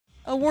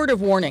A word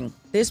of warning,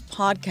 this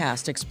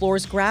podcast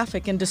explores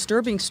graphic and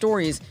disturbing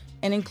stories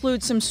and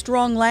includes some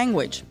strong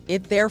language.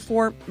 It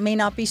therefore may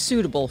not be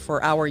suitable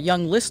for our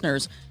young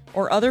listeners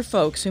or other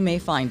folks who may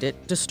find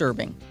it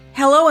disturbing.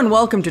 Hello and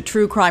welcome to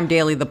True Crime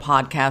Daily, the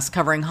podcast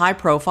covering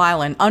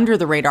high-profile and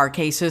under-the-radar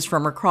cases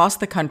from across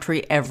the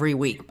country every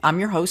week. I'm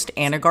your host,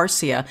 Anna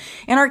Garcia.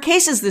 In our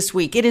cases this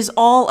week, it is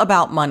all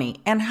about money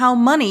and how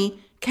money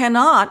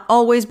cannot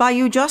always buy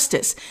you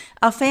justice.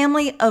 A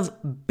family of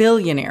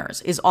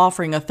billionaires is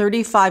offering a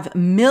 $35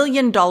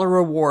 million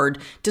reward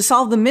to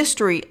solve the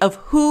mystery of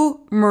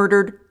who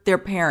murdered their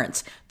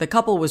parents. The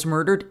couple was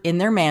murdered in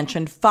their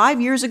mansion 5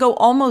 years ago,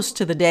 almost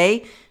to the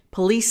day.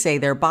 Police say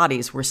their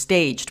bodies were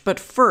staged. But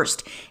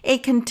first, a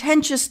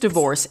contentious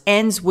divorce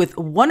ends with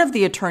one of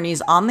the attorneys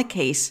on the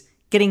case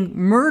getting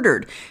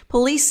murdered.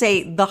 Police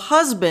say the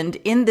husband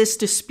in this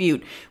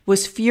dispute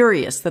was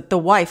furious that the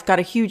wife got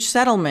a huge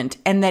settlement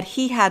and that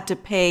he had to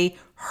pay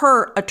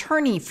her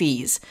attorney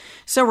fees.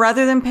 So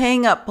rather than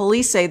paying up,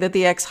 police say that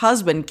the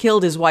ex-husband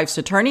killed his wife's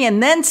attorney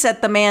and then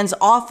set the man's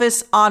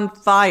office on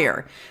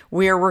fire.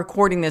 We are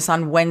recording this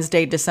on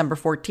Wednesday, December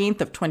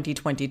 14th of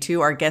 2022.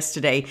 Our guest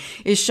today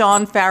is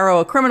Sean Farrow,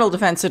 a criminal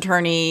defense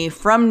attorney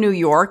from New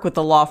York with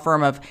the law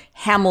firm of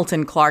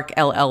Hamilton Clark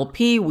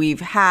LLP.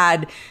 We've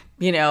had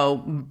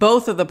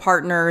both of the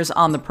partners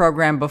on the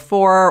program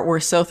before.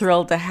 We're so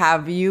thrilled to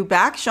have you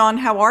back. Sean,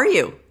 how are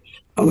you?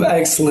 I'm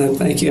excellent.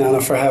 Thank you,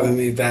 Anna, for having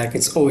me back.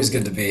 It's always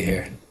good to be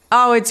here.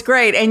 Oh, it's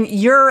great. And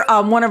you're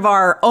one of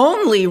our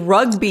only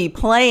rugby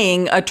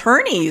playing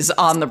attorneys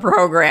on the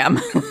program.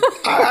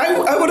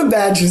 I would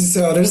imagine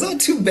so. There's not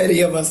too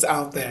many of us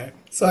out there.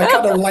 So I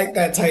kind of like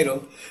that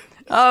title.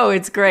 Oh,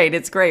 it's great.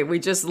 It's great. We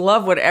just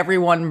love what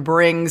everyone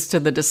brings to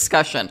the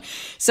discussion.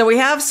 So we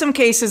have some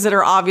cases that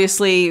are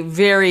obviously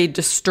very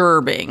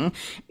disturbing.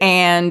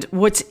 And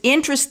what's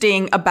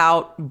interesting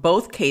about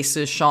both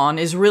cases, Sean,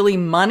 is really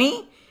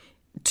money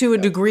to a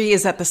degree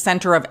is at the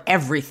center of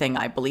everything,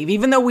 I believe,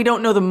 even though we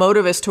don't know the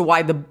motive as to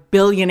why the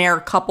billionaire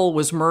couple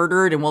was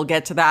murdered. And we'll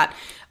get to that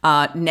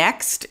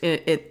next,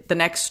 the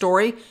next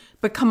story.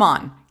 But come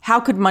on, how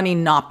could money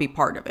not be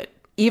part of it?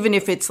 Even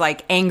if it's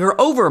like anger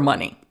over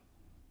money.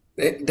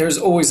 There's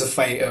always a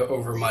fight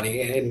over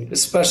money, and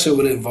especially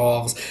when it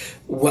involves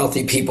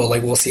wealthy people,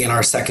 like we'll see in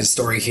our second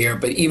story here.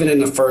 But even in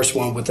the first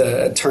one with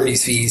the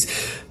attorney's fees,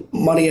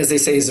 money, as they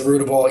say, is the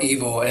root of all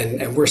evil.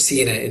 And we're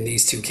seeing it in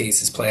these two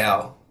cases play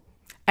out.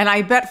 And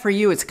I bet for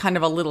you, it's kind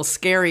of a little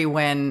scary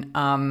when,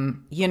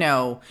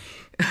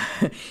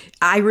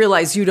 I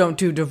realize you don't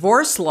do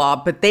divorce law,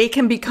 but they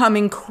can become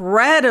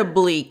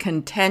incredibly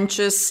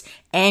contentious,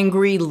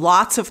 angry,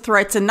 lots of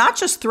threats, and not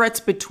just threats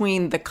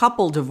between the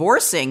couple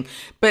divorcing,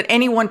 but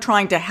anyone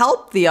trying to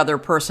help the other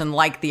person,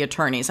 like the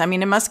attorneys. I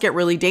mean, it must get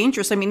really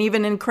dangerous. I mean,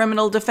 even in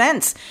criminal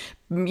defense,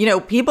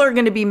 people are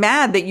going to be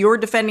mad that you're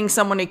defending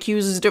someone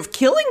accused of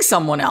killing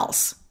someone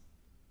else.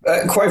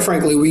 Quite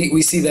frankly,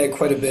 we see that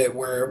quite a bit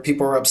where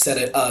people are upset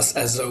at us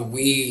as though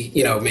we,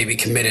 maybe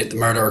committed the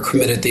murder or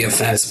committed the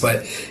offense.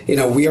 But,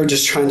 we are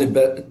just trying to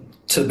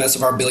the best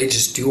of our ability,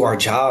 just do our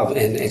job.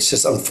 And it's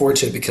just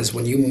unfortunate because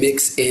when you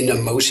mix in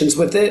emotions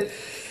with it,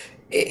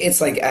 it's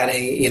like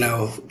adding,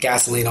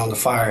 gasoline on the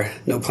fire,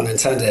 no pun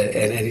intended.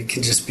 And it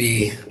can just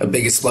be a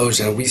big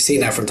explosion. We've seen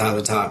that from time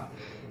to time.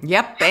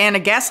 Yep, and a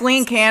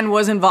gasoline can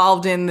was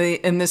involved in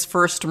this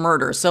first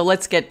murder. So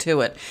let's get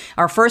to it.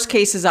 Our first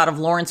case is out of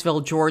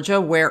Lawrenceville,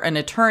 Georgia, where an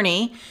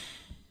attorney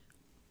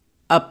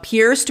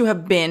appears to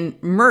have been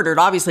murdered.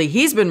 Obviously,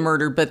 he's been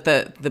murdered, but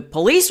the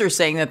police are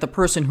saying that the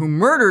person who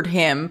murdered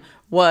him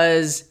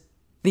was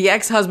the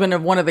ex-husband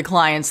of one of the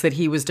clients that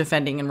he was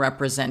defending and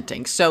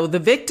representing. So the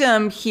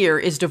victim here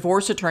is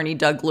divorce attorney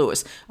Doug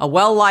Lewis, a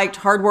well-liked,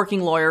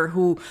 hardworking lawyer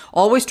who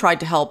always tried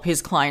to help his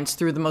clients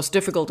through the most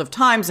difficult of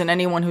times. And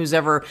anyone who's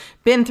ever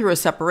been through a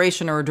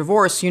separation or a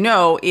divorce,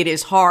 it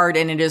is hard,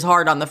 and it is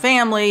hard on the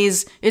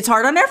families. It's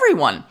hard on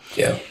everyone.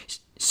 Yeah.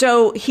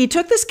 So he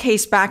took this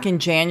case back in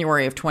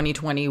January of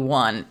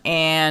 2021,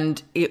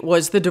 and it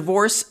was the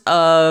divorce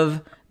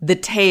of the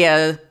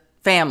Taya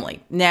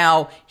family.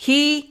 Now,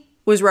 he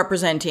was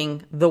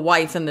representing the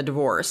wife in the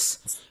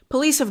divorce.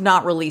 Police have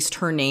not released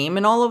her name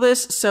in all of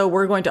this, so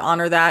we're going to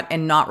honor that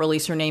and not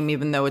release her name,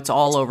 even though it's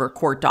all over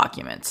court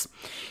documents.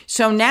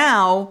 So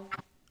now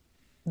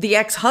the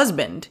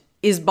ex-husband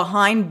is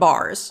behind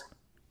bars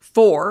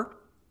for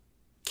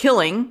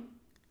killing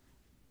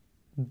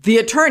the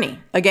attorney.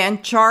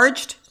 Again,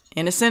 charged,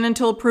 innocent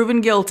until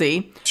proven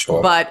guilty.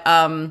 Sure. But,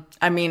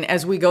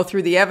 as we go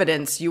through the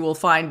evidence, you will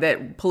find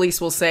that police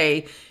will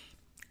say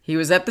he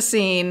was at the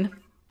scene,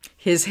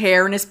 his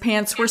hair and his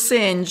pants were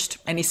singed,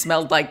 and he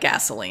smelled like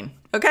gasoline.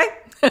 Okay?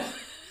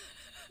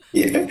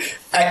 Yeah.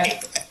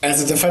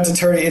 As a defense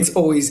attorney, it's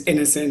always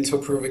innocent until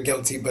proven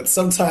guilty, but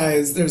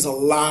sometimes there's a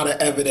lot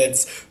of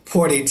evidence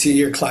pointing to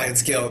your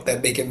client's guilt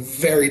that make it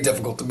very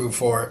difficult to move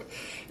forward.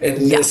 And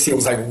this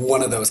seems like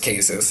one of those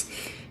cases.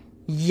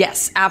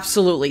 Yes,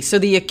 absolutely. So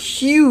the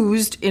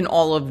accused in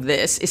all of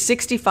this is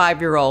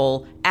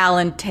 65-year-old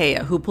Alan Tea,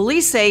 who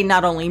police say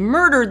not only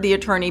murdered the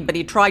attorney, but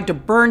he tried to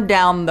burn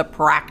down the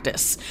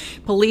practice.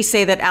 Police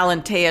say that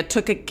Alan Tea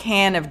took a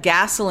can of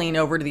gasoline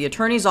over to the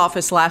attorney's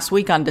office last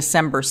week on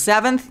December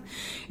 7th,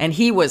 and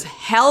he was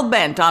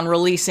hell-bent on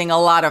releasing a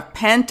lot of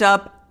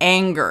pent-up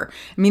anger.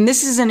 I mean,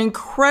 this is an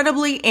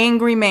incredibly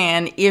angry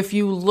man if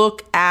you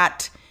look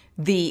at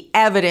the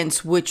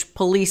evidence which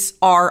police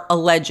are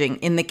alleging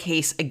in the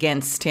case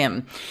against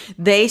him.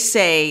 They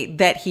say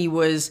that he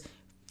was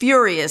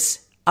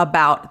furious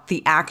about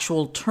the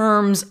actual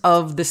terms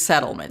of the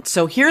settlement.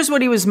 So here's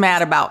what he was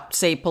mad about,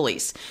 say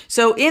police.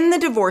 So in the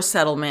divorce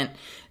settlement,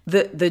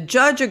 the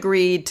judge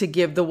agreed to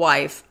give the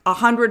wife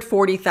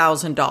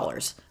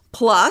 $140,000.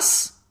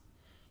 Plus,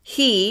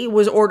 he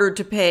was ordered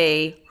to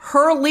pay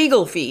her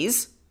legal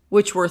fees,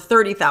 which were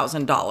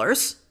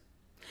 $30,000.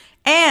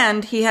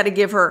 And he had to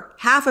give her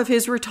half of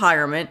his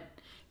retirement,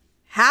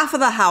 half of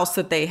the house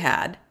that they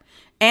had,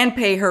 and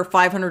pay her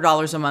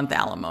 $500 a month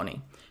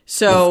alimony.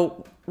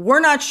 So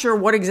we're not sure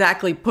what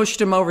exactly pushed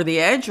him over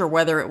the edge or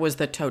whether it was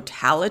the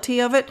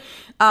totality of it.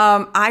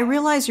 I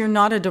realize you're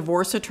not a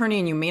divorce attorney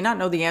and you may not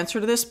know the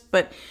answer to this,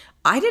 but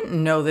I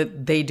didn't know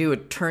that they do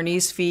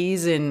attorney's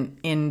fees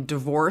in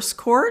divorce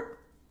court.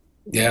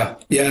 Yeah.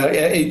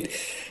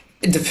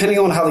 Depending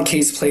on how the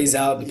case plays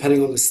out,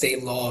 depending on the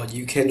state law,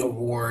 you can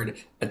award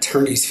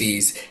attorney's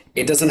fees.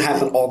 It doesn't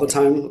happen all the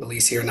time, at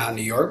least here not in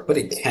New York, but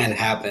it can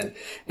happen.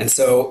 And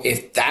so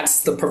if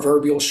that's the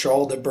proverbial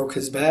straw that broke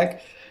his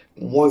back,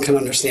 one can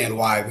understand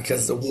why.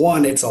 Because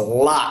it's a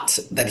lot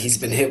that he's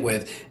been hit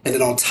with. And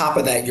then on top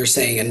of that, you're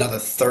saying another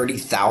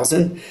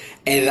 30,000.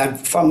 And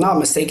if I'm not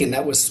mistaken,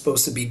 that was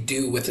supposed to be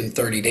due within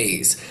 30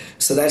 days.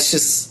 So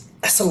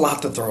that's a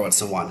lot to throw at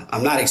someone.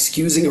 I'm not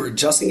excusing or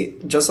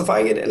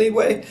justifying it in any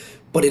way,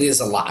 but it is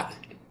a lot.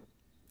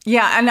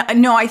 Yeah,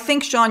 and no, I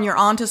think, Sean, you're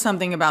onto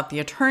something about the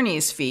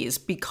attorney's fees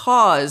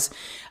because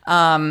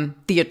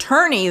the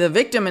attorney, the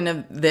victim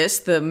in this,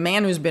 the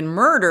man who's been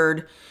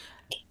murdered,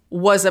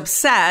 was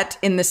upset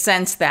in the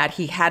sense that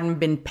he hadn't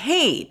been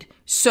paid.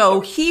 So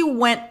he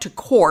went to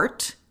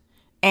court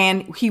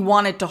and he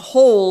wanted to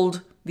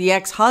hold the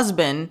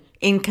ex-husband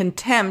in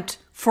contempt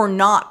for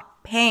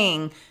not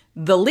paying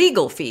the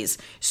legal fees.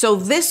 So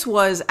this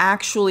was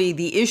actually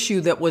the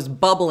issue that was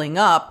bubbling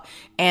up,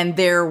 and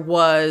there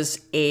was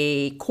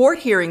a court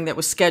hearing that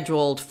was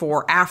scheduled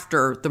for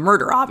after the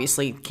murder.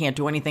 Obviously, can't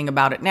do anything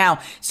about it now.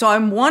 So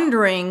I'm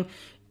wondering,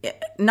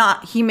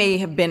 he may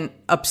have been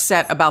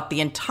upset about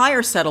the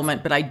entire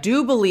settlement, but I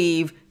do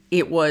believe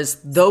it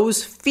was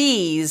those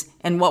fees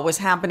and what was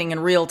happening in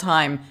real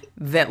time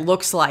that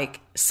looks like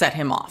set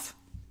him off.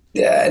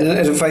 Yeah, and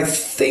if I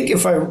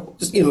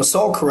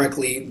saw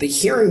correctly, the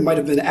hearing might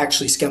have been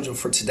actually scheduled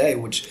for today,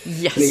 which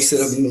makes it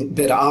a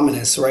bit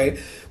ominous, right?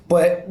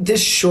 But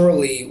this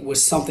surely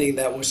was something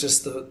that was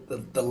just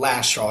the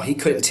last straw. He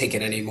couldn't take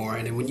it anymore.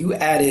 And when you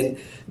add in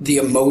the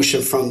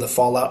emotion from the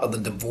fallout of the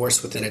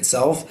divorce within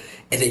itself,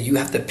 and then you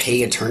have to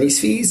pay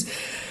attorney's fees,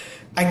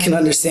 I can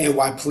understand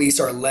why police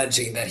are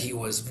alleging that he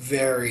was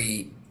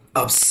very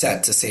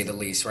upset, to say the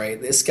least, right?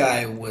 This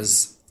guy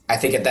was, I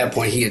think at that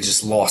point, he had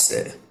just lost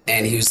it.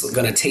 And he was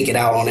going to take it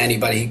out on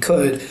anybody he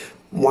could.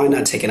 Why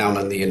not take it out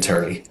on the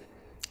attorney?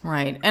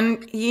 Right.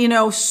 And,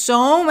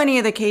 so many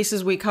of the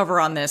cases we cover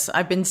on this,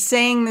 I've been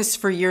saying this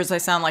for years. I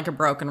sound like a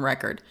broken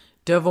record.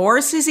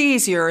 Divorce is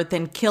easier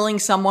than killing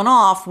someone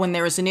off when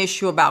there is an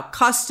issue about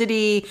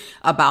custody,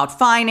 about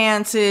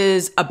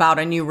finances, about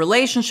a new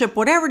relationship,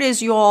 whatever it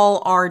is you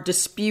all are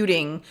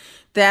disputing,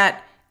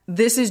 that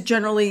this is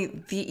generally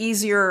the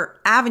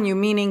easier avenue,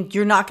 meaning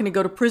you're not going to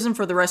go to prison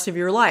for the rest of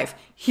your life.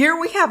 Here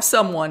we have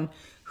someone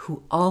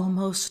who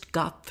almost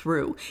got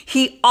through.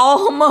 He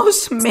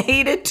almost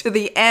made it to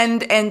the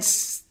end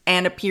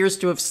and appears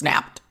to have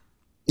snapped.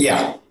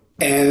 Yeah.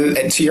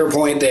 And to your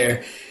point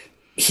there,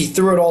 he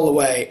threw it all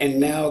away. And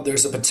now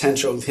there's a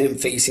potential of him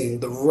facing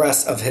the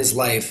rest of his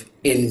life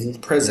in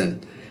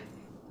prison.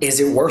 Is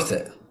it worth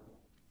it?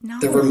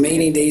 No. The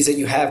remaining days that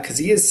you have, because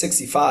he is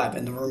 65,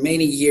 and the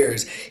remaining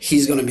years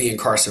he's going to be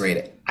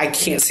incarcerated. I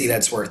can't see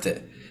that's worth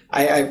it.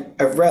 I'd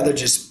rather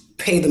just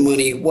pay the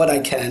money, what I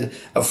can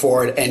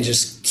afford, and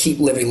just keep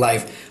living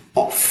life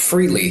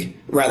freely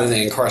rather than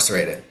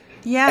incarcerated.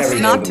 Yes,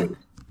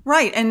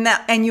 right.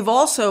 And you've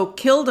also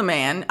killed a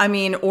man. I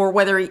mean, or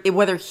whether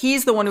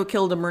he's the one who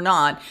killed him or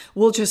not,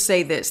 we'll just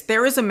say this.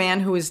 There is a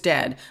man who is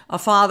dead, a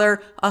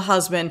father, a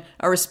husband,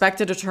 a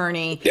respected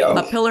attorney,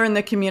 a pillar in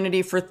the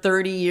community for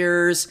 30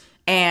 years,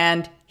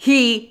 and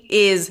he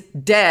is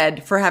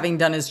dead for having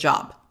done his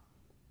job.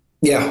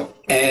 Yeah.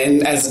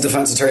 And as a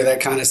defense attorney,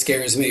 that kind of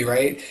scares me,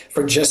 right?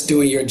 For just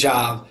doing your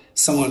job,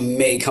 someone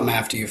may come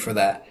after you for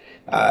that.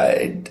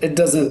 It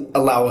doesn't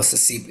allow us to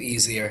sleep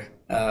easier,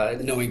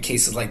 knowing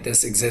cases like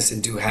this exist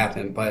and do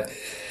happen. But,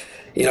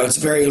 it's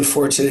very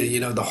unfortunate.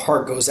 The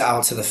heart goes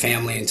out to the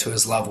family and to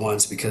his loved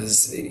ones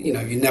because, you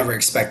never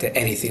expected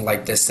anything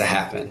like this to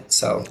happen.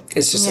 So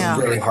it's just a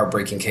really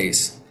heartbreaking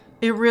case.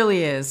 It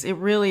really is. It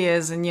really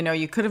is. And,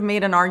 you could have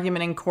made an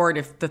argument in court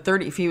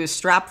if he was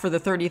strapped for the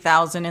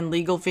 $30,000 in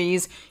legal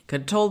fees,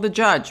 could have told the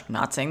judge,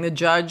 not saying the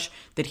judge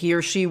that he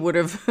or she would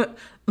have,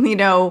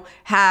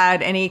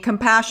 had any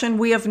compassion.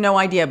 We have no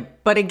idea.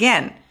 But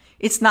again,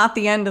 it's not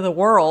the end of the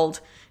world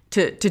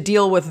to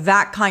deal with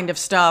that kind of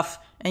stuff.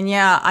 And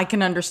yeah, I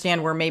can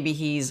understand where maybe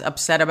he's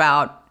upset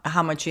about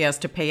how much he has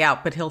to pay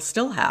out, but he'll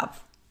still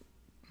have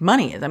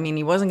money. I mean,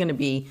 he wasn't going to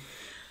be...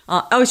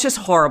 it's just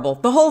horrible.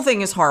 The whole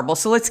thing is horrible.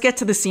 So let's get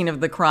to the scene of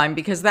the crime,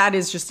 because that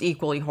is just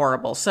equally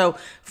horrible. So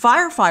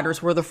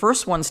firefighters were the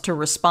first ones to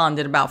respond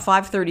at about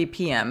 5:30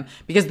 p.m.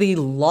 because the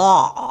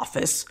law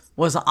office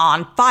was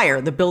on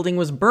fire. The building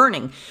was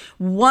burning.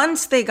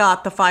 Once they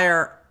got the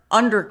fire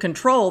under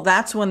control,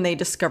 that's when they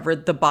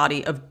discovered the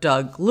body of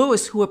Doug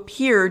Lewis, who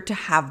appeared to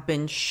have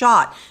been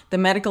shot. The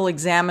medical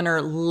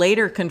examiner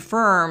later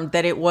confirmed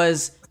that it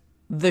was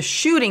the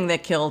shooting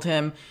that killed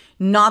him,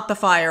 not the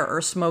fire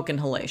or smoke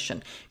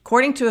inhalation.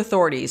 According to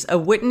authorities, a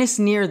witness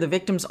near the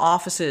victim's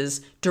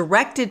offices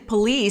directed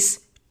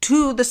police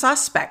to the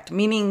suspect,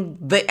 meaning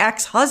the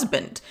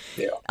ex-husband.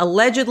 Yeah.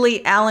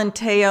 Allegedly, Alan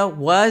Tea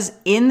was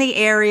in the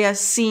area,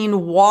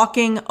 seen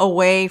walking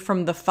away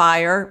from the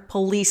fire.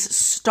 Police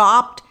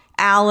stopped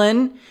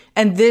Alan,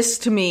 and this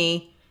to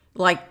me,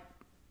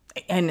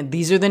 and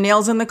these are the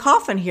nails in the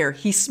coffin here,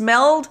 he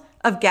smelled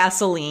of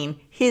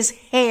gasoline. His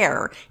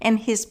hair and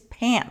his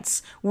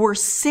pants were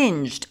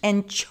singed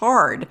and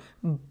charred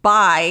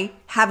by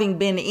having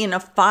been in a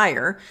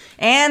fire.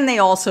 And they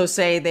also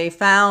say they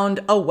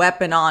found a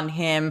weapon on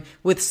him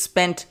with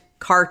spent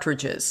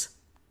cartridges.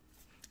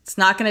 It's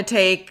not going to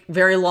take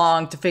very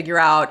long to figure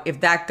out if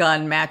that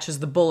gun matches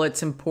the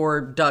bullets in poor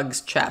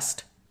Doug's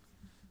chest.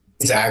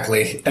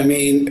 Exactly. I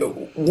mean,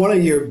 one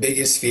of your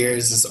biggest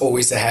fears is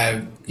always to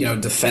have,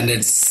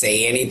 defendants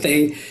say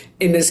anything.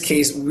 In this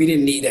case, we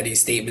didn't need any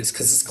statements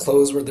because his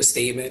clothes were the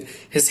statement.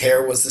 His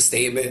hair was the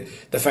statement.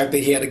 The fact that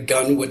he had a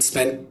gun with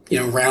spent,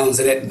 rounds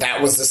in it,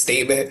 that was the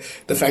statement.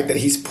 The fact that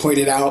he's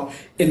pointed out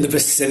in the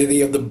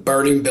vicinity of the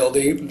burning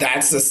building,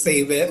 that's the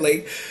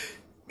statement.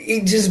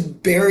 He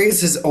just buries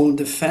his own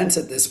defense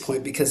at this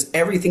point because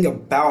everything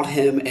about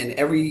him and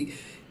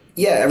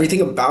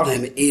everything about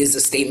him is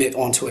a statement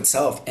onto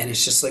itself. And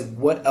it's just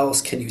what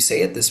else can you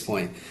say at this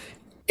point?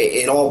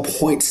 It all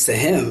points to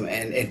him,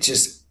 and it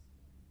just,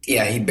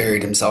 he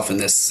buried himself in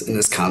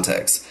this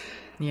context.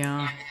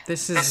 Yeah,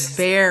 this is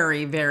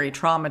very, very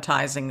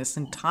traumatizing, this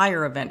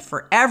entire event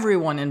for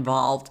everyone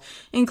involved,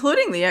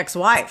 including the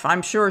ex-wife.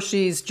 I'm sure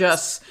I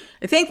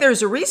think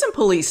there's a reason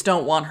police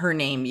don't want her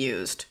name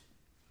used.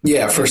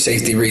 Yeah, for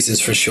safety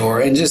reasons, for sure.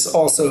 And just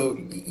also,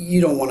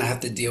 you don't want to have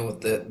to deal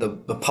with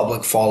the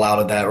public fallout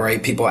of that,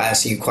 right? People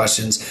asking you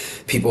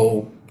questions,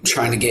 people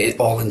trying to get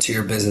all into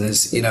your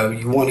business. You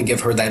want to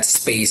give her that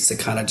space to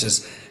kind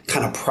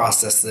of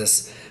process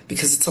this,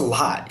 because it's a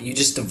lot. You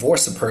just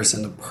divorce a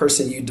person. The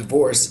person you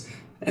divorce,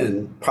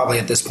 and probably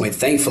at this point,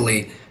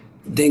 thankfully,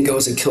 then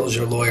goes and kills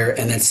your lawyer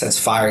and then sets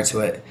fire to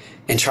it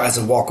and tries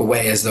to walk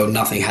away as though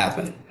nothing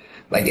happened.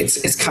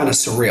 It's kind of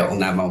surreal in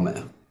that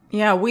moment.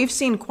 Yeah, we've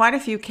seen quite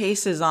a few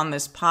cases on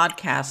this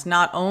podcast,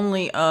 not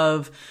only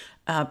of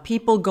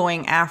people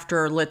going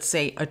after, let's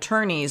say,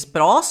 attorneys,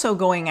 but also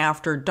going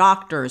after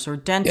doctors or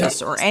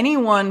dentists or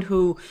anyone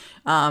who,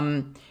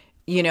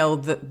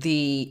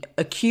 the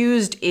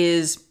accused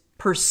is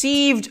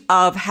perceived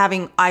of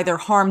having either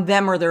harmed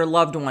them or their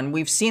loved one.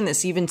 We've seen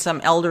this, even some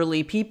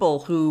elderly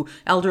couples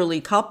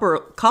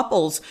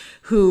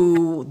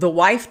who the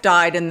wife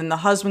died and then the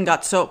husband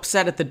got so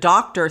upset at the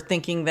doctor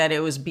thinking that it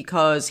was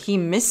because he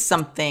missed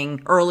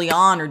something early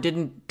on or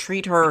didn't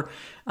treat her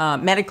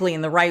medically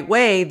in the right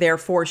way.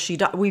 Therefore, she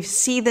died. We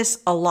see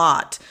this a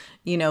lot.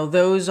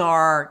 Those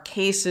are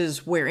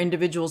cases where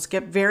individuals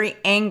get very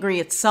angry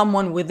at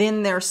someone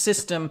within their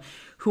system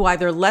who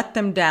either let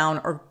them down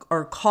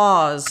or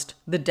caused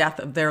the death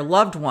of their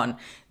loved one.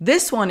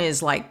 This one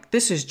is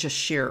this is just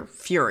sheer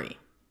fury.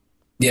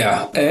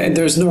 Yeah, and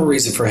there's no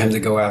reason for him to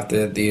go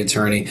after the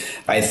attorney.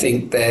 I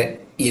think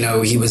that,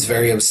 he was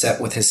very upset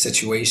with his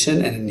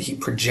situation and he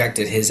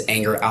projected his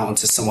anger out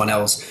onto someone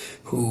else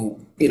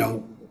who,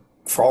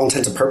 for all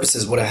intents and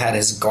purposes would have had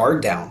his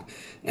guard down.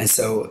 And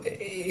so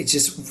it's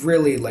just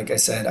really, like I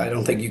said, I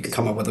don't think you can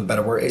come up with a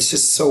better word. It's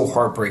just so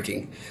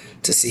heartbreaking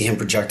to see him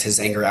project his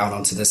anger out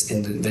onto this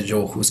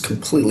individual who's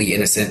completely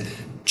innocent,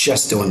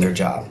 just doing their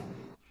job.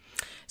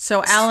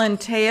 So Alan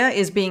Tea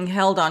is being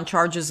held on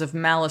charges of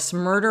malice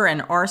murder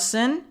and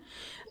arson.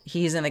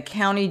 He's in the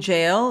county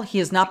jail. He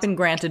has not been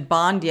granted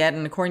bond yet,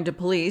 and according to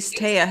police,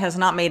 Tea has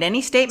not made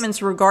any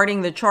statements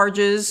regarding the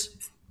charges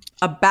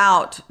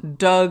about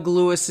Doug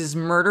Lewis's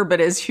murder,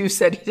 but as you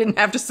said, he didn't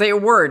have to say a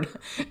word.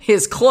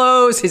 His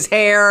clothes, his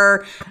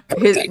hair,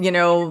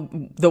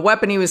 the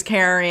weapon he was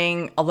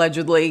carrying,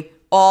 allegedly,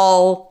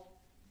 all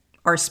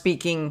are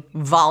speaking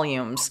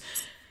volumes.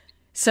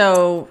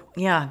 So,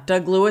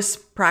 Doug Lewis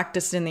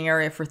practiced in the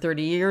area for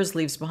 30 years,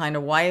 leaves behind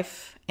a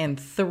wife and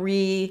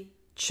 3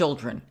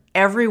 children.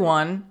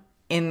 Everyone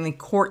in the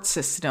court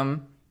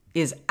system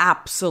is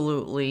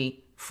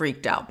absolutely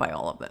freaked out by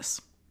all of this.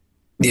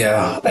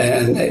 Yeah,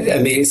 and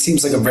I mean, it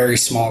seems like a very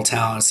small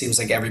town. It seems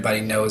like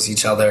everybody knows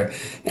each other,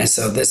 and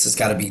so this has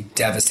got to be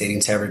devastating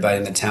to everybody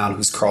in the town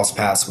who's crossed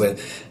paths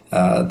with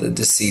the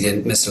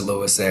decedent, Mr.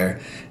 Lewis there.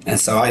 And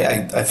so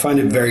I find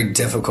it very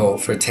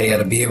difficult for Taya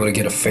to be able to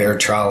get a fair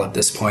trial at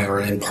this point or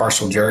an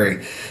impartial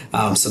jury.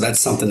 So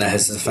that's something that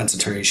his defense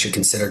attorney should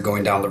consider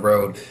going down the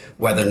road,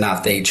 whether or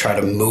not they try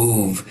to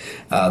move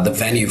the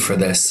venue for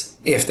this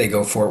if they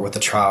go forward with the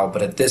trial.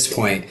 But at this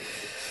point,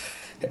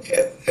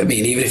 I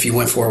mean, even if you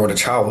went forward with a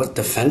trial, what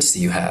defense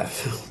do you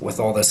have with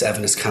all this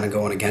evidence kind of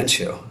going against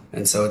you?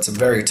 And so it's a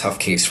very tough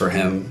case for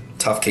him,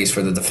 tough case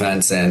for the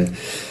defense, and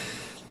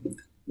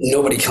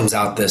nobody comes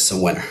out this a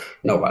winner.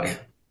 Nobody.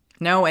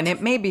 No, and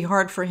it may be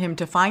hard for him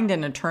to find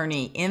an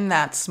attorney in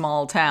that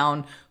small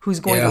town who's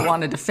going to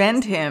want to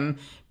defend him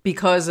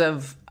because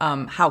of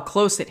how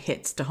close it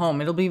hits to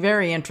home. It'll be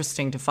very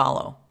interesting to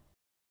follow.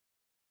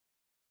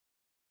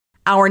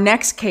 Our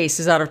next case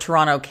is out of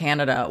Toronto,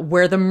 Canada,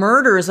 where the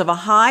murders of a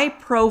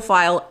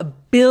high-profile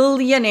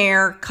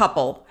billionaire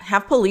couple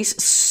have police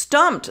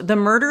stumped. The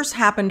murders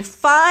happened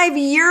 5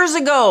 years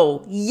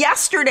ago,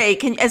 yesterday.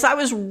 As I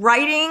was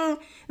writing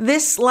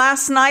this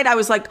last night, I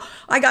was like,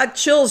 I got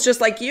chills just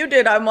like you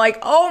did. I'm like,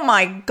 oh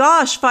my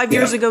gosh, 5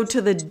 years ago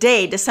to the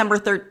day, December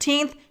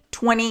 13th,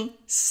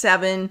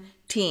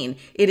 2017.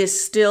 It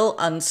is still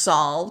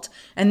unsolved,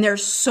 and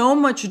there's so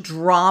much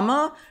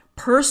drama.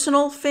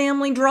 Personal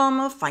family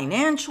drama,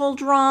 financial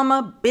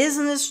drama,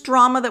 business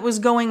drama that was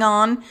going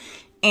on.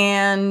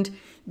 And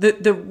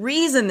the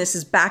reason this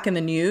is back in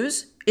the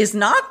news is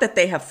not that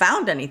they have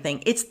found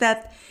anything. It's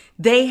that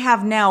they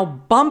have now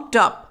bumped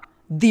up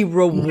the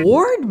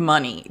reward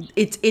money.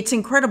 It's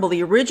incredible.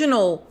 The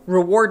original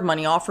reward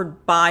money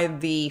offered by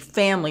the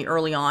family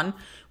early on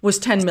was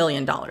 $10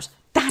 million.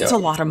 That's a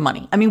lot of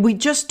money. I mean, we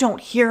just don't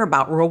hear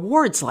about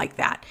rewards like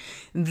that.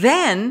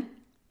 Then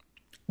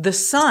the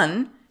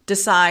son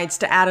decides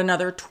to add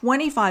another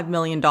 $25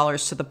 million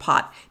to the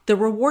pot. The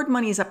reward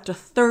money is up to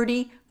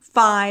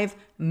 $35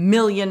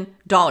 million.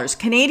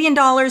 Canadian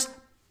dollars,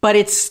 but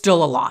it's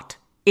still a lot.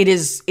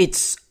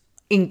 It's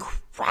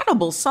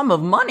incredible sum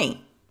of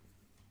money.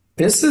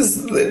 This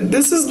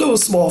is no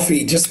small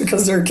feat. Just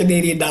because they're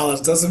Canadian dollars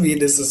doesn't mean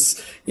this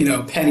is,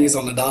 pennies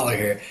on the dollar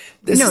here.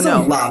 This is a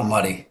lot of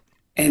money.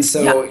 And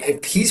so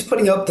if he's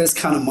putting up this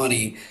kind of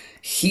money,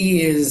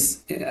 he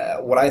is,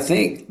 what I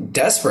think,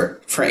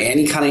 desperate for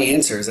any kind of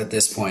answers at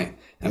this point.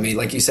 I mean,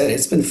 like you said,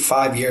 it's been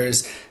 5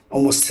 years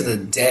almost to the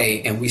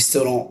day, and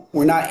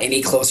we're not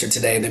any closer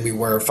today than we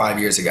were 5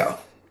 years ago.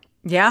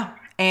 Yeah.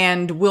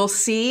 And we'll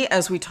see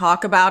as we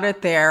talk about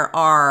it, there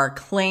are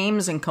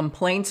claims and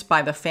complaints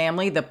by the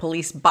family. The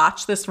police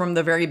botched this from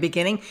the very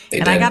beginning.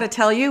 I got to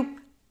tell you,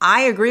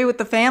 I agree with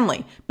the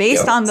family.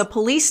 Based on the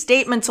police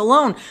statements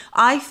alone,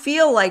 I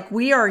feel like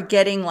we are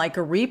getting like a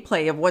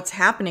replay of what's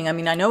happening. I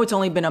mean, I know it's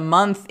only been a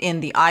month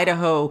in the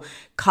Idaho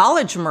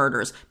college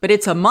murders, but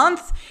it's a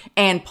month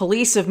and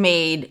police have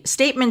made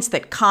statements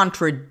that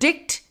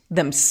contradict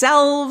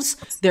themselves.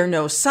 There are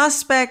no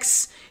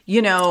suspects.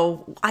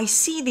 I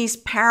see these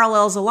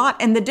parallels a lot.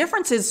 And the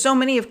difference is so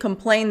many have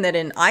complained that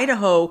in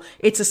Idaho,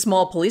 it's a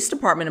small police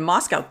department. In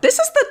Moscow, this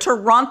is the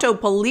Toronto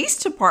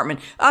Police Department,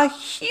 a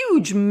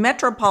huge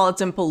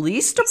metropolitan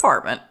police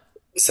department.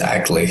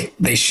 Exactly.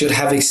 They should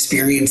have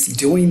experience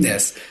doing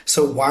this.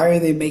 So why are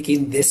they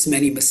making this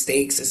many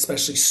mistakes,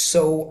 especially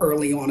so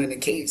early on in the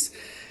case?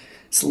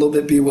 It's a little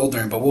bit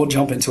bewildering, but we'll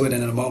jump into it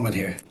in a moment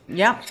here.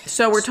 Yeah.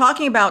 So we're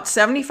talking about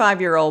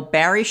 75-year-old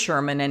Barry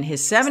Sherman and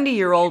his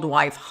 70-year-old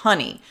wife,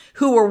 Honey,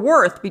 who were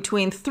worth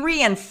between $3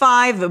 and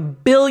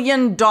 $5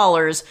 billion,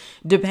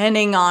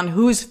 depending on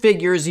whose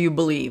figures you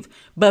believe.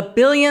 But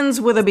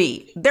billions with a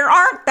B. There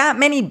aren't that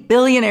many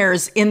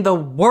billionaires in the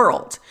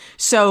world.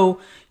 So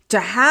to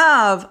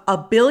have a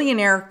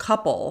billionaire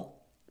couple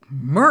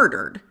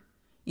murdered,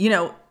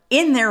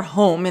 in their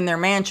home, in their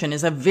mansion,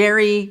 is a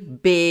very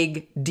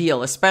big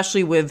deal,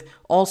 especially with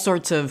all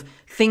sorts of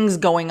things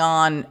going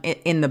on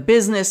in the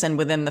business and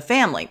within the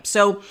family.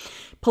 So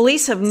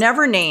police have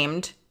never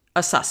named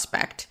a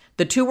suspect.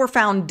 The two were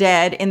found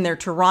dead in their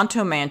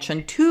Toronto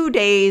mansion 2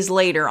 days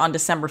later on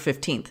December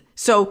 15th.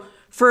 So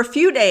for a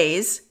few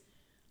days,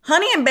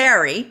 Honey and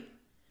Barry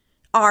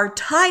are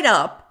tied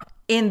up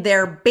in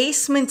their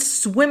basement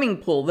swimming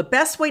pool. The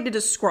best way to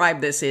describe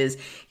this is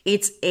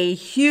it's a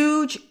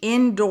huge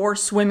indoor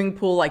swimming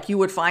pool like you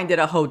would find at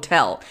a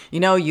hotel.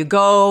 You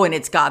go and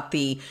it's got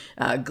the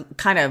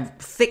kind of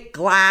thick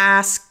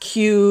glass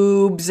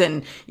cubes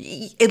and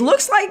it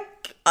looks like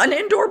an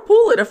indoor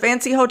pool at a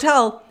fancy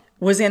hotel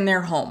was in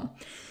their home.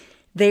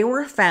 They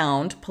were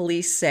found,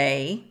 police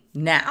say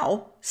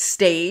now,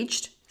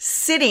 staged,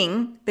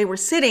 sitting. They were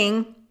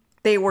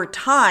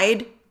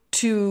tied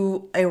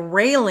to a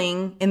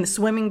railing in the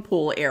swimming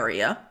pool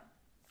area.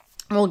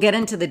 We'll get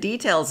into the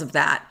details of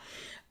that.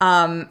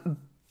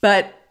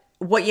 But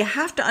what you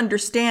have to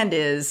understand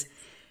is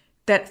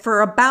that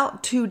for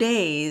about 2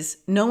 days,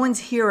 no one's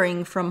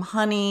hearing from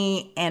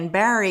Honey and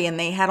Barry, and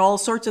they had all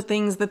sorts of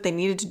things that they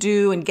needed to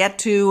do and get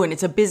to, and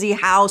it's a busy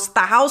house.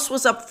 The house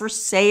was up for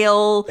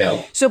sale,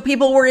 so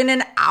people were in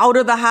and out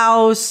of the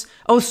house.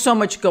 Oh, so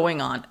much going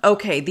on.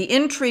 Okay, the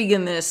intrigue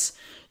in this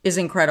is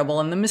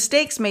incredible, and the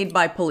mistakes made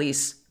by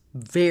police,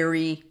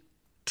 very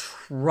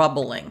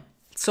troubling.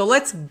 So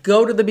let's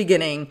go to the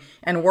beginning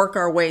and work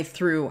our way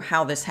through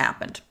how this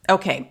happened.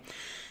 Okay.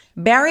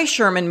 Barry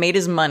Sherman made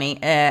his money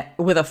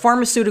with a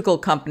pharmaceutical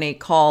company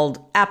called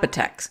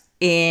Apotex.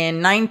 In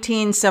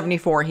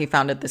 1974, he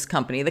founded this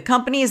company. The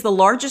company is the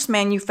largest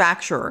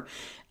manufacturer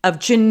of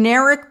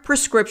generic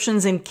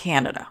prescriptions in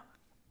Canada.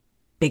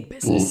 Big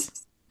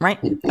business, right?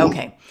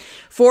 Okay.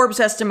 Forbes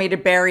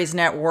estimated Barry's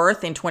net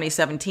worth in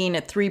 2017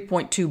 at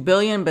 $3.2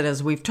 billion, but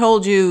as we've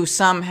told you,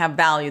 some have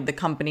valued the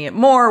company at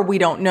more. We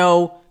don't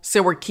know,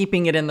 so we're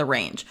keeping it in the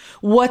range.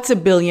 What's a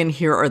billion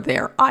here or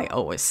there, I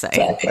always say.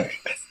 Exactly.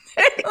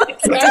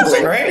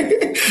 Exactly, right?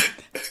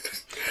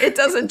 It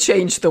doesn't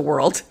change the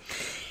world.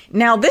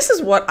 Now, this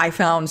is what I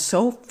found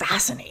so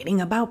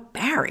fascinating about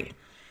Barry.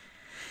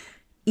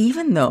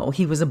 Even though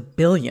he was a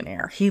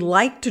billionaire, he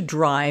liked to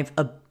drive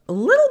a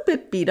little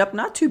bit beat up,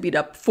 not too beat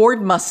up,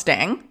 Ford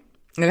Mustang,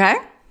 okay?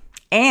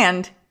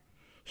 And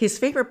his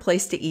favorite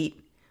place to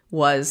eat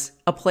was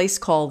a place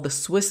called the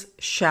Swiss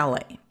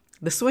Chalet.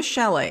 The Swiss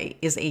Chalet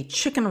is a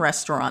chicken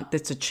restaurant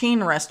that's a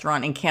chain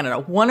restaurant in Canada.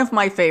 One of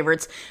my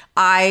favorites.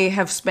 I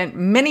have spent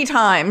many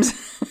times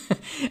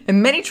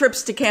and many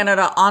trips to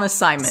Canada on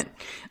assignment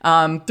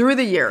through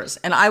the years.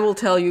 And I will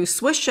tell you,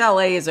 Swiss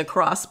Chalet is a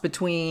cross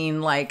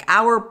between like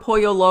our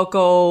Pollo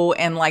Loco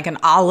and like an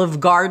Olive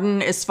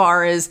Garden as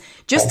far as,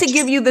 just to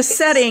give you the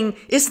setting,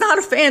 it's not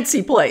a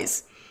fancy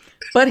place.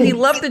 But he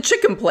loved the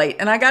chicken plate.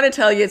 And I got to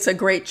tell you, it's a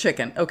great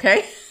chicken,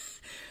 okay?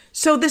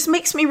 So this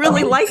makes me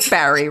really like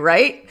Barry,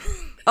 right?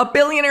 A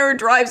billionaire who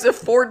drives a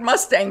Ford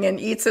Mustang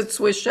and eats at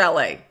Swiss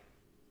Chalet.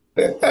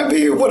 I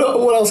mean, what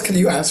else can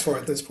you ask for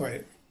at this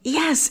point?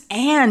 Yes,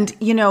 and,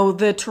 you know,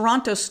 the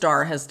Toronto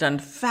Star has done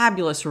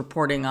fabulous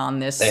reporting on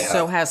this.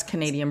 So has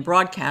Canadian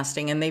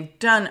Broadcasting, and they've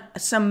done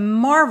some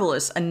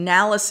marvelous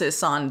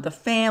analysis on the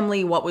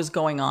family, what was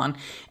going on.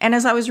 And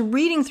as I was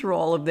reading through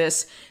all of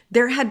this,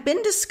 there had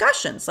been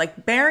discussions,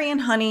 like Barry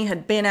and Honey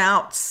had been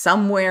out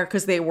somewhere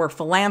because they were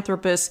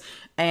philanthropists,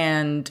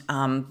 and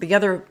the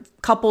other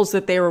couples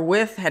that they were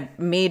with had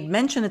made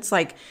mention. It's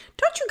like,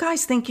 don't you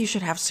guys think you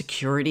should have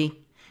security?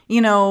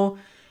 You know,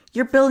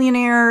 you're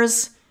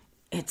billionaires.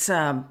 It's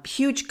a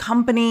huge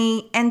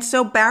company. And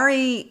so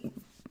Barry,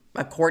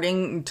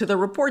 according to the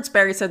reports,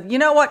 Barry said, you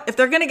know what? If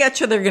they're going to get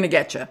you, they're going to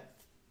get you.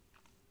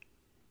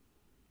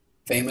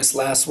 Famous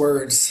last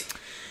words.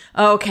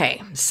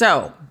 Okay.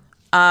 So,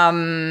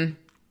 according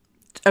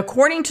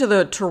to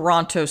the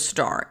Toronto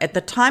Star, at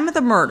the time of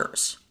the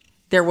murders,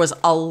 there was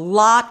a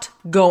lot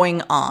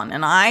going on.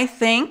 And I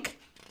think,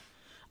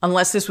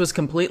 unless this was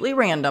completely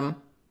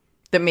random,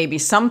 that maybe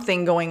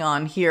something going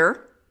on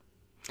here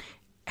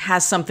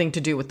has something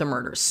to do with the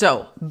murders.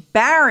 So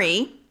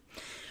Barry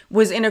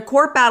was in a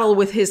court battle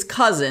with his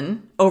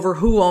cousin over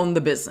who owned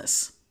the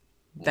business.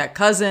 That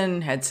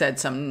cousin had said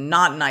some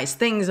not nice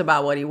things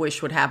about what he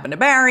wished would happen to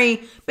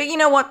Barry. But you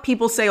know what?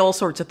 People say all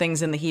sorts of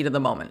things in the heat of the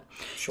moment.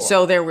 Sure.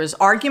 So there was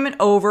argument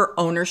over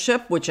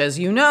ownership, which, as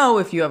you know,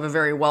 if you have a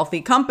very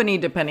wealthy company,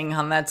 depending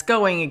on how that's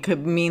going, it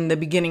could mean the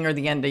beginning or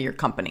the end of your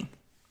company.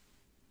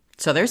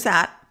 So there's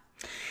that.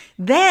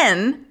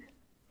 Then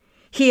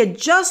he had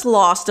just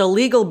lost a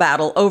legal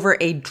battle over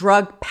a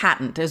drug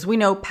patent. As we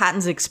know,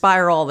 patents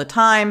expire all the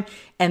time.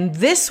 And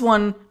this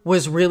one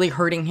was really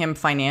hurting him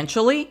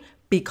financially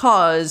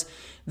because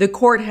the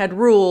court had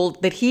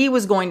ruled that he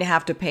was going to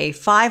have to pay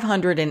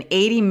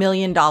 $580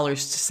 million to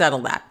settle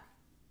that.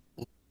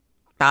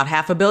 About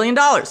 $500 million.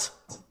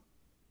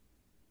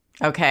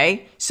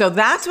 Okay, so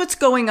that's what's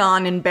going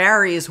on in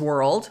Barry's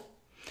world.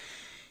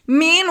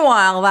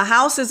 Meanwhile, the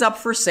house is up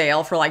for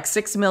sale for like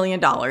 $6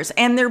 million,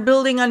 and they're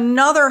building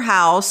another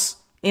house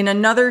in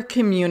another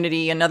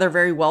community, another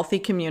very wealthy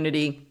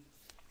community,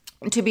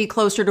 to be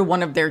closer to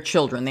one of their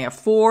children. They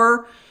have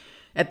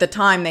at the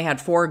time, they had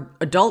 4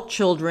 adult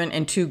children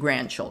and 2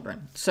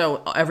 grandchildren.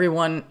 So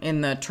everyone in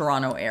the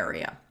Toronto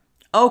area.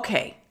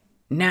 Okay,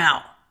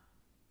 now,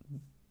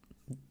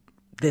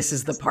 this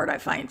is the part I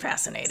find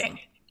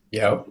fascinating.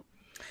 Yep.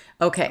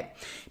 Okay.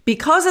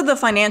 Because of the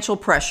financial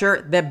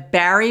pressure that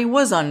Barry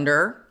was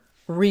under,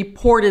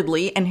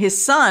 reportedly, and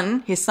his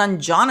son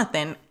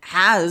Jonathan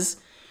has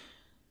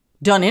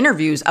done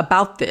interviews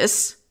about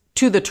this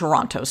to the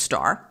Toronto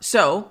Star.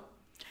 So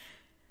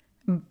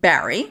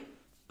Barry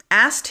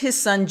asked his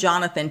son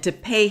Jonathan to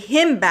pay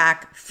him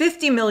back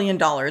 $50 million,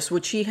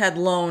 which he had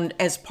loaned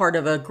as part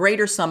of a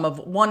greater sum of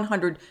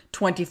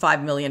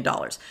 $125 million.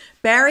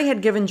 Barry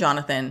had given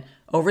Jonathan,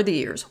 over the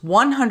years,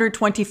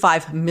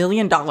 $125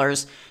 million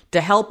to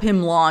help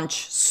him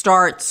launch,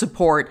 start,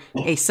 support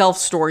a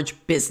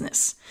self-storage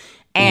business.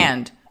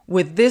 And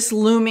with this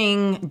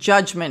looming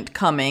judgment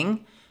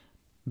coming,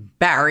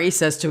 Barry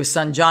says to his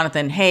son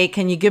Jonathan, hey,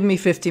 can you give me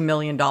 $50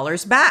 million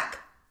back?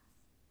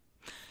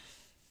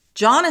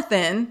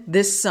 Jonathan,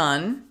 this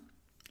son,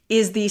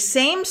 is the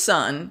same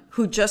son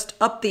who just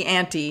upped the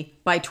ante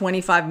by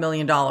 $25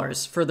 million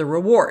for the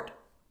reward.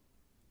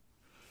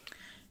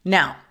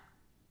 Now,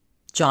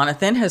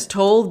 Jonathan has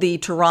told the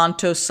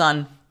Toronto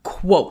Sun,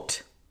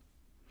 quote,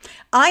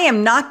 "I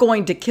am not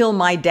going to kill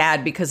my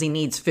dad because he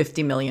needs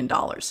 $50 million.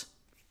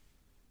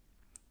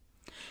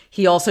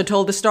 He also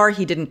told the Star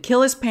he didn't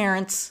kill his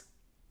parents.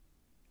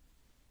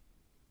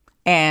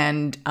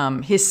 And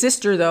his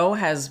sister, though,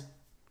 has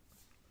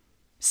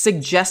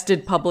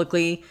suggested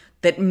publicly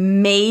that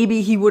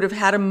maybe he would have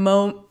had a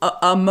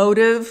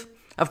motive.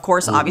 Of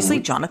course,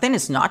 obviously, Jonathan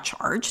is not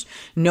charged.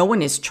 No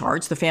one is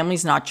charged. The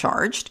family's not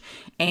charged.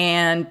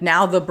 And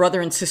now the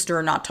brother and sister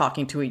are not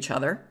talking to each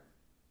other.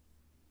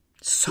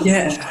 So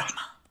much drama.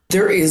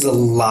 There is a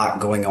lot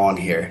going on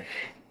here.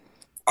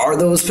 Are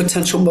those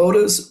potential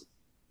motives?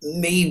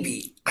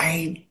 Maybe.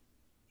 I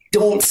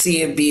don't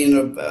see it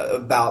being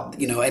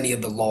about, any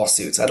of the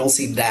lawsuits. I don't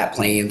see that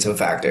playing into a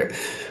factor.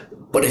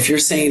 But if you're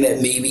saying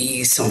that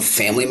maybe some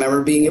family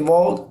member being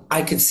involved,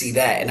 I could see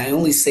that. And I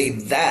only say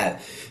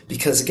that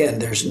because, again,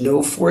 there's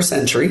no forced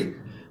entry.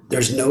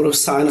 There's no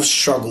sign of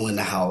struggle in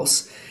the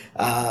house.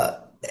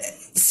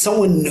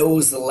 Someone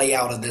knows the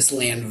layout of this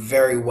land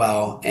very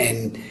well.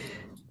 And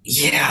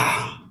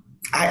yeah,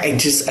 I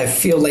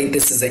feel like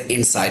this is an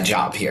inside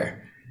job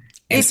here.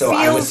 And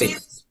I would think.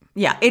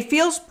 Yeah, it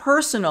feels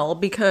personal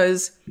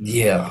because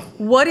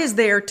what is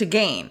there to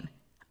gain?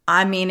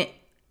 I mean,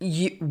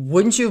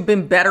 wouldn't you have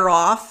been better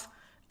off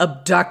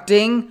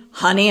abducting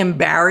Honey and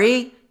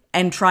Barry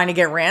and trying to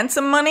get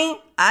ransom money?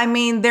 I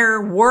mean,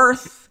 they're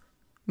worth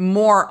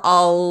more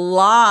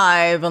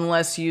alive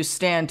unless you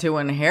stand to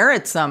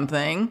inherit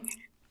something.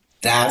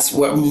 That's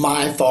what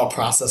my thought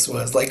process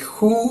was. Like,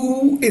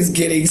 who is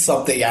getting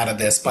something out of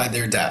this by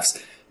their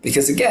deaths?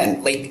 Because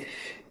again,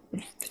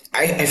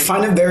 I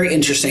find it very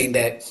interesting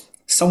that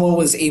someone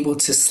was able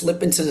to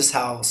slip into this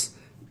house,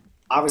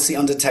 obviously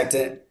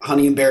undetected.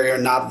 Honey and Barry are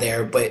not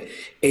there, but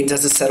it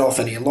doesn't set off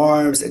any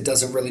alarms. It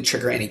doesn't really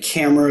trigger any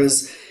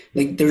cameras.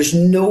 There's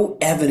no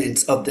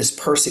evidence of this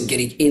person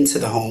getting into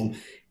the home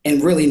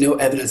and really no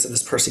evidence of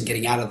this person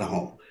getting out of the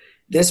home.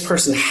 This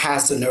person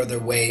has to know their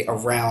way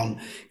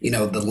around,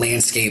 the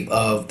landscape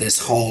of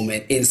this home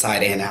and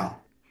inside and out.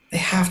 They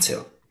have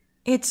to.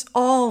 It's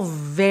all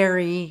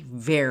very,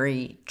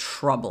 very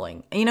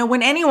troubling.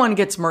 When anyone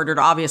gets murdered,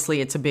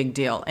 obviously it's a big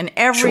deal. And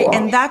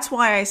and that's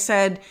why I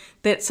said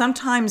that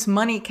sometimes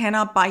money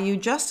cannot buy you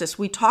justice.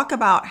 We talk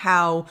about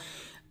how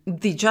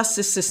the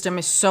justice system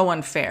is so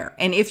unfair.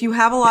 And if you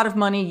have a lot of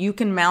money, you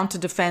can mount a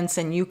defense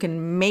and you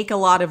can make a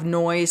lot of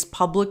noise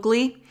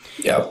publicly.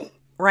 Yep.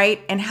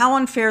 Right? And how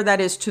unfair that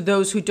is to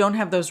those who don't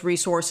have those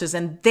resources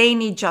and they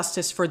need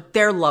justice for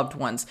their loved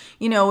ones.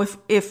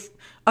 If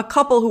a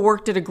couple who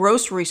worked at a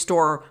grocery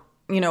store,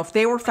 if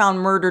they were found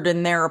murdered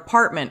in their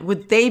apartment,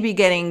 would they be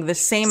getting the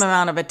same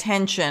amount of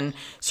attention?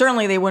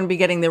 Certainly they wouldn't be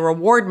getting the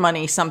reward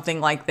money, something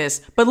like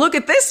this. But look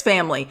at this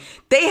family.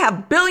 They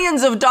have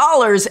billions of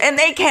dollars and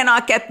they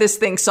cannot get this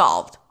thing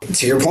solved.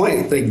 To your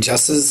point,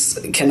 justice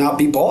cannot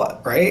be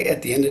bought, right?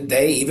 At the end of the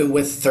day, even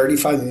with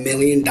 $35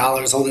 million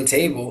on the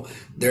table,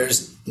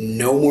 there's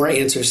no more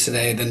answers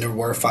today than there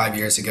were 5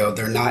 years ago.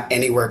 They're not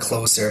anywhere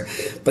closer.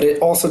 But it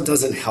also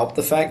doesn't help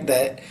the fact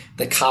that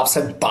the cops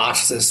have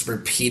botched this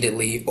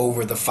repeatedly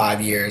over the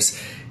 5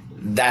 years.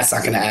 That's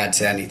not going to add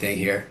to anything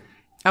here.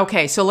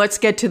 Okay, so let's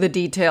get to the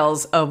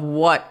details of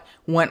what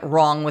went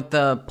wrong with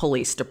the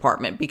police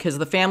department, because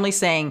the family's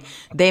saying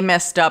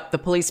the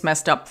police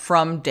messed up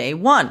from day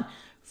one.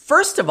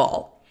 First of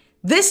all,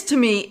 this to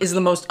me is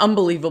the most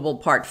unbelievable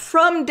part.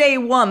 From day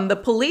one, the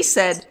police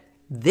said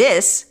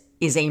this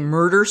is a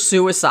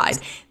murder-suicide.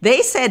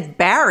 They said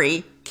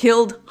Barry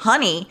killed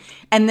Honey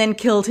and then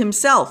killed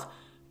himself.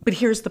 But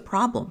here's the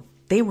problem.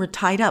 They were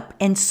tied up,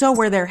 and so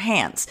were their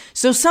hands.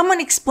 So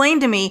someone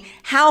explained to me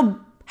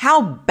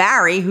how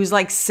Barry, who's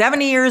like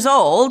 70 years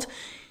old,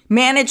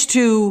 managed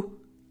to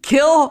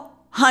kill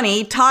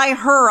Honey, tie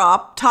her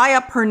up, tie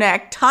up her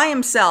neck, tie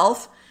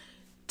himself,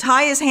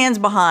 tie his hands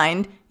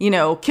behind,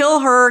 kill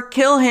her,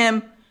 kill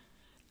him.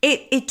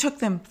 It took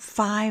them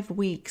 5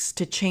 weeks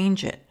to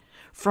change it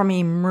from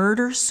a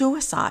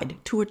murder-suicide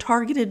to a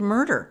targeted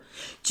murder.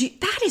 Gee,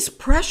 that is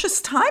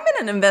precious time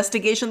in an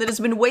investigation that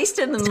has been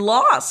wasted and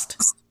lost.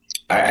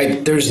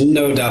 There's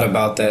no doubt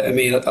about that. I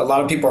mean, a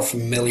lot of people are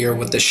familiar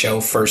with the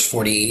show First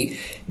 48.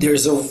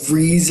 There's a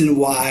reason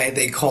why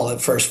they call it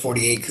First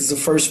 48, because the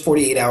first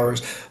 48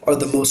 hours are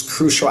the most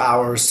crucial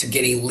hours to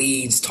getting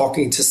leads,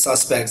 talking to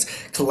suspects,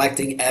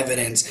 collecting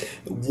evidence.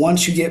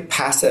 Once you get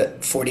past that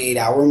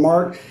 48-hour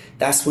mark,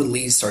 that's when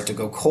leads start to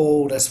go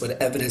cold. That's when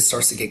evidence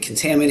starts to get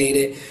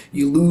contaminated.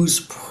 You lose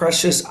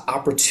precious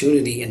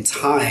opportunity and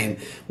time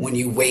when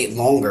you wait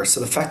longer. So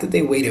the fact that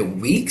they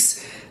waited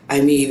weeks, I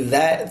mean,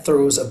 that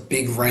throws a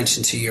big wrench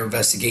into your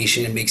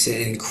investigation and makes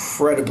it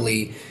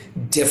incredibly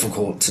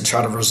difficult to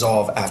try to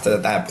resolve after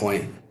that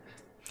point.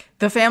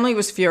 The family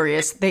was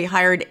furious. They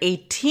hired a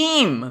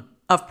team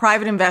of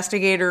private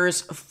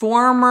investigators,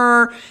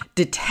 former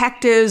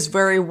detectives,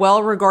 very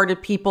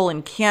well-regarded people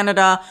in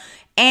Canada,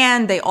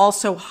 And they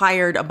also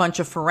hired a bunch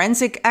of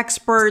forensic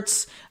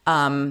experts,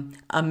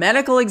 a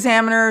medical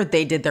examiner.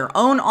 They did their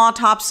own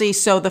autopsy.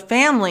 So the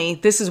family,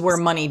 this is where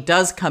money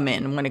does come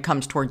in when it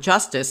comes toward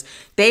justice.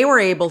 They were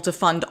able to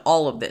fund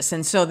all of this.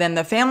 And so then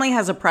the family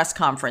has a press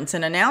conference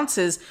and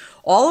announces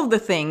all of the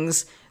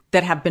things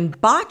that have been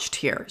botched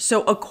here.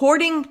 So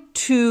according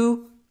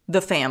to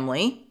the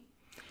family,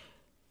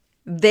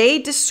 they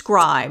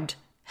described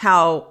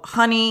how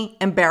Honey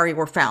and Barry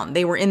were found.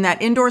 They were in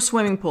that indoor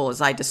swimming pool,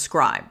 as I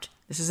described.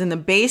 This is in the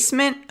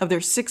basement of their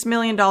 $6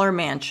 million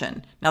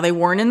mansion. Now, they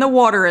weren't in the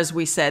water, as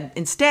we said.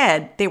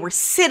 Instead, they were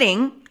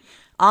sitting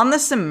on the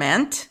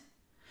cement,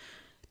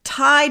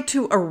 tied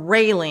to a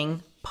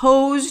railing,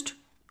 posed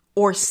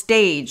or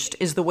staged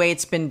is the way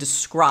it's been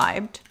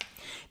described.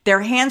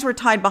 Their hands were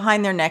tied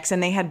behind their necks,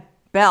 and they had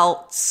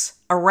belts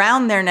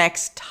around their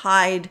necks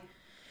tied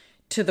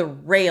to the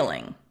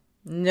railing.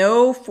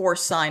 No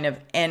forced sign of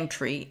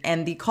entry,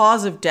 and the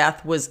cause of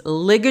death was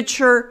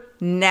ligature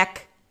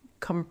neck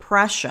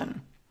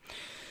compression.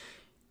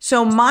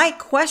 So my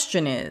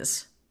question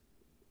is,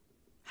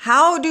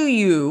 how do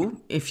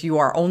you, if you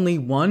are only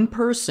one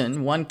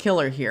person, one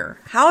killer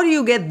here, how do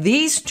you get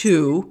these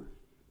two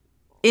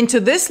into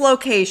this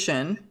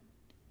location,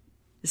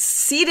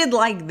 seated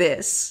like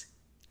this,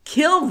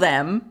 kill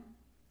them,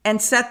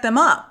 and set them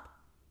up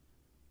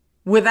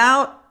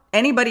without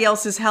anybody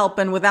else's help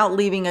and without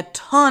leaving a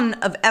ton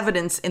of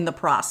evidence in the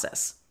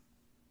process?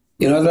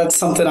 That's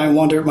something I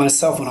wondered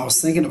myself when I was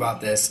thinking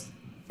about this.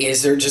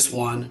 Is there just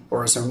one,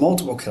 or is there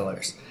multiple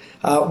killers?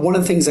 One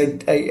of the things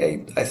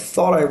I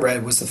thought I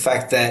read was the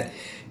fact that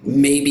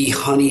maybe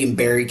Honey and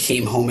Barry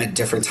came home at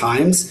different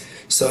times.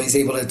 So he's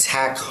able to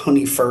attack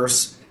Honey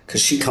first because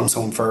she comes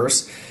home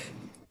first,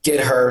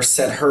 get her,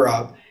 set her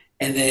up,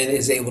 and then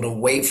is able to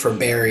wait for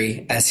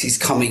Barry as he's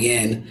coming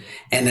in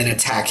and then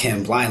attack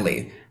him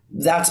blindly.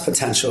 That's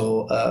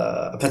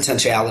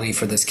potentiality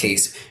for this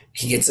case.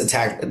 He gets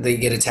attacked. They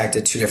get attacked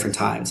at two different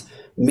times,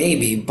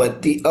 maybe.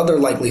 But the other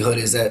likelihood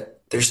is that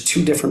there's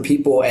two different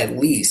people at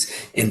least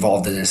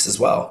involved in this as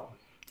well.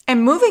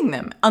 And moving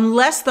them,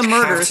 unless the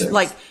murders,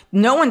 like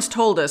no one's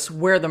told us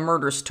where the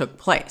murders took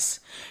place.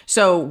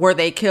 So were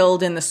they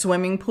killed in the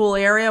swimming pool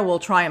area? We'll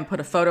try and put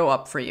a photo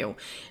up for you.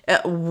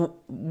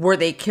 Were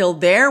they killed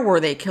there?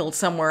 Were they killed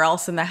somewhere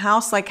else in the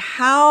house? Like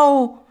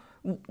how?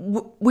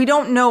 We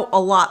don't know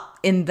a lot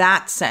in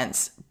that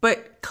sense,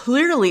 but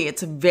clearly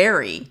it's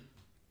very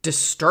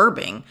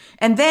disturbing.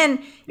 And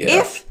then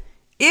if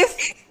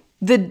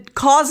the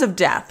cause of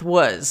death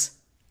was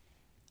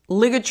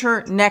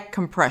ligature neck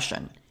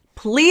compression,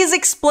 please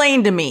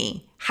explain to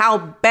me how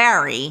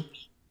Barry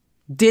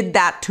did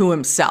that to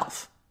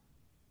himself.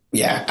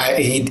 Yeah,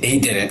 he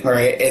didn't,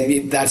 right?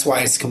 And that's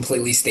why it's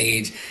completely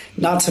staged.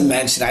 Not to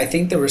mention, I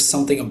think there was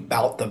something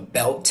about the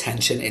belt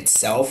tension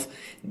itself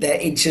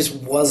that it just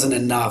wasn't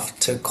enough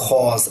to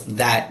cause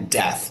that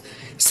death.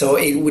 So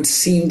it would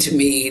seem to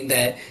me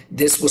that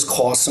this was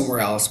caused somewhere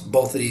else,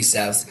 both of these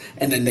deaths,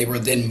 and then they were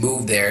then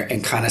moved there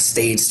and kind of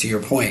staged, to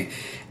your point.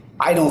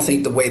 I don't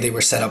think the way they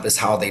were set up is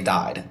how they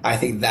died. I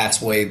think that's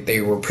the way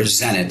they were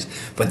presented,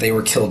 but they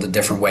were killed a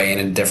different way in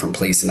a different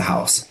place in the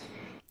house.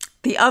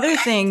 The other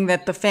thing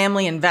that the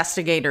family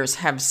investigators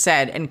have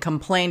said and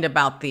complained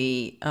about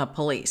the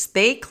police,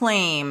 they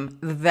claim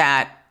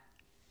that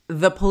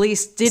the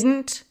police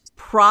didn't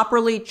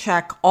properly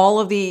check all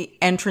of the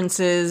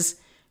entrances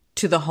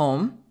to the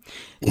home.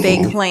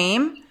 They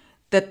claim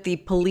that the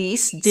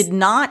police did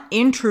not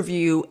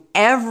interview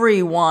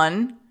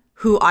everyone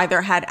who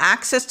either had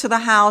access to the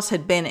house,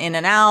 had been in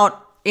and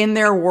out in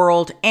their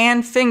world,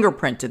 and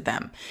fingerprinted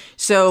them.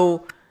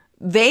 So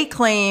they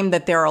claim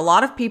that there are a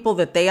lot of people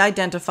that they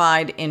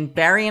identified in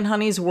Barry and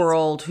Honey's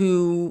world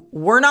who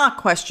were not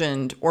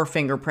questioned or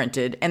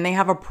fingerprinted, and they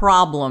have a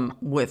problem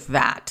with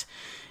that.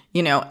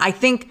 I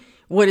think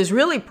what is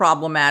really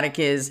problematic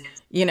is,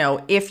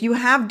 if you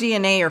have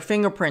DNA or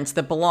fingerprints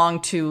that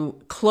belong to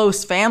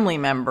close family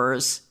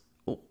members,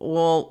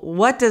 well,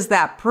 what does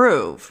that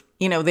prove?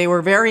 They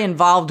were very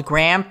involved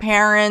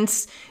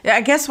grandparents. I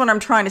guess what I'm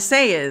trying to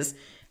say is,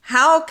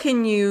 what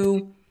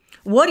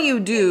do you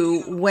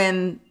do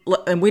when,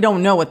 and we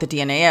don't know what the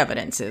DNA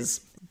evidence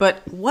is,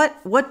 but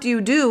what do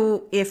you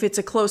do if it's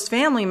a close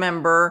family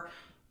member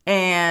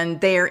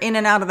and they're in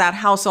and out of that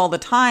house all the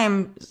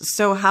time?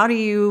 So how do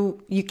you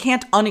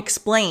can't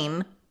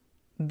unexplain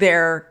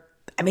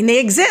they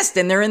exist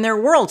and they're in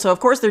their world. So of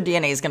course their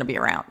DNA is going to be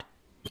around.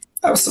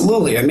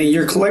 Absolutely.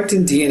 You're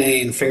collecting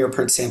DNA and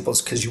fingerprint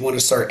samples because you want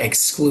to start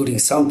excluding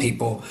some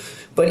people.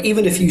 But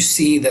even if you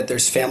see that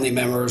there's family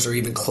members or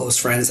even close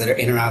friends that are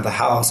in and out of the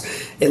house,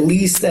 at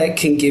least that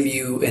can give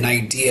you an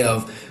idea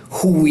of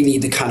who we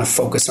need to kind of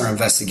focus our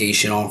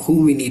investigation on,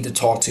 who we need to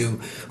talk to,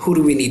 who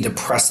do we need to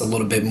press a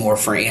little bit more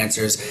for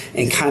answers,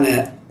 and kind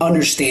of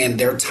understand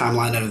their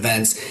timeline of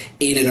events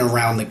in and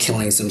around the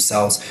killings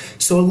themselves.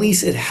 So at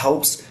least it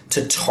helps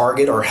to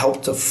target or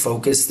help to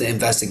focus the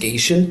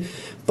investigation.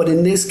 But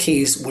in this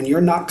case, when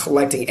you're not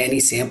collecting any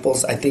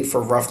samples, I think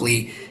for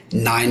roughly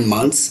 9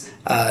 months,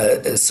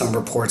 as some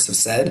reports have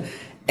said,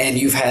 and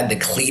you've had the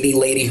cleaning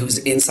lady who's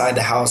inside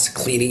the house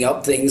cleaning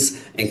up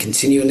things and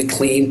continuing to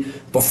clean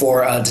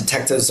before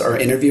detectives are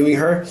interviewing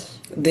her,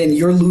 then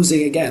you're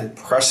losing, again,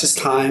 precious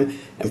time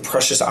and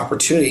precious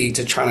opportunity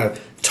to try to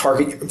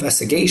target your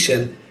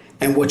investigation.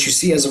 And what you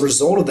see as a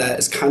result of that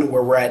is kind of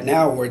where we're at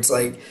now, where it's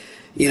like,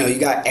 you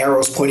got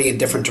arrows pointing in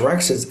different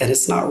directions, and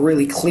it's not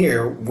really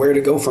clear where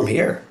to go from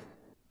here.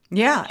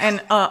 Yeah,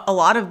 and a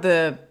lot of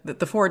the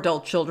four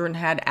adult children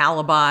had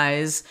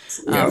alibis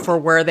Yep. for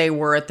where they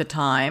were at the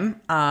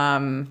time.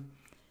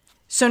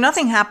 So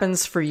nothing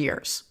happens for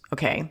years,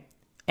 okay?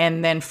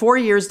 And then 4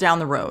 years down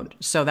the road,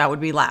 so that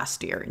would be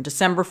last year,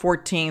 December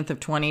 14th of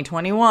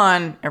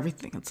 2021,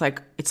 everything, it's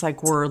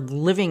like we're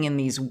living in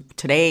these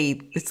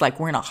today. It's like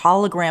we're in a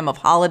hologram of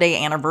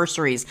holiday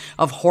anniversaries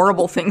of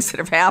horrible things that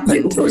have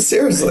happened.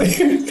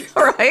 Seriously.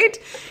 All right.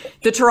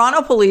 The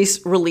Toronto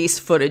police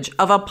released footage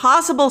of a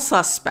possible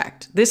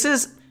suspect.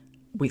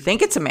 We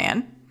think it's a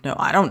man. No,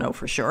 I don't know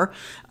for sure.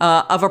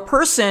 Of a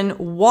person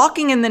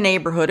walking in the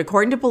neighborhood.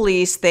 According to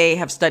police, they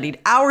have studied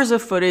hours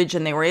of footage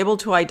and they were able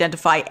to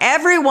identify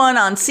everyone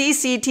on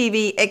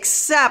CCTV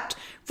except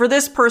for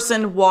this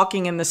person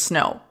walking in the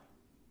snow.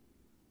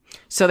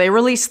 So they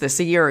released this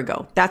a year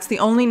ago. That's the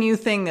only new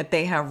thing that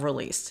they have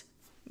released.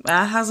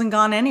 That hasn't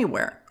gone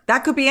anywhere.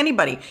 That could be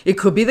anybody. It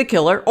could be the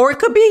killer, or it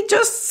could be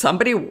just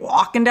somebody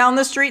walking down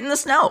the street in the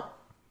snow.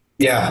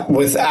 Yeah,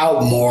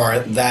 without more,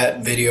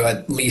 that video,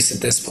 at least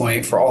at this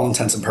point, for all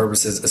intents and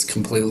purposes, is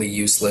completely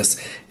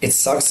useless. It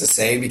sucks to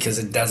say because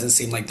it doesn't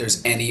seem like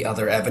there's any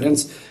other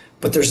evidence,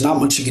 but there's not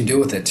much you can do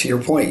with it. To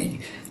your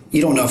point,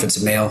 you don't know if it's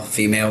a male,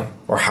 female,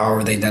 or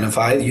however they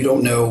identify it. You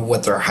don't know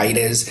what their height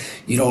is.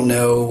 You don't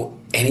know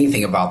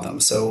anything about them.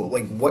 So,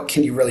 what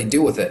can you really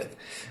do with it?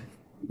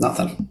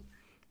 Nothing.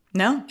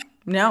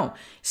 No.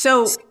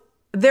 So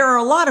there are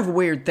a lot of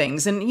weird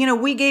things. And,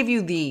 we gave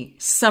you the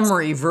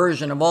summary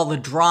version of all the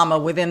drama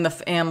within the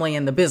family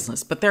and the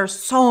business. But there are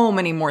so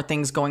many more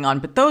things going on.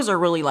 But those are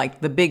really like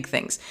the big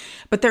things.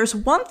 But there's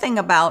one thing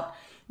about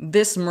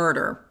this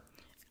murder.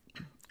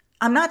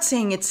 I'm not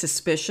saying it's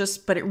suspicious,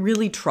 but it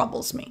really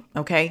troubles me.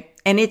 Okay.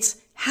 And it's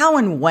how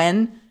and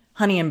when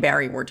Honey and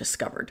Barry were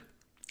discovered.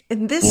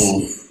 And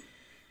this,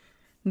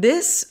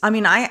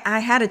 I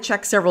had to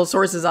check several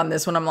sources on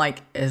this one. I'm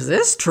like, is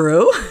this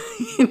true?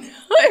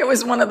 It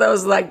was one of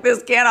those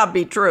this cannot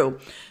be true.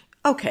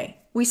 Okay,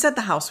 we said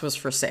the house was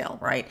for sale,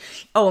 right?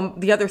 Oh,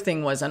 the other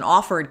thing was an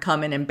offer had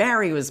come in and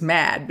Barry was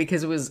mad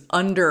because it was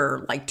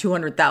under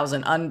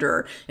 $200,000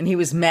 under, and he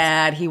was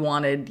mad. He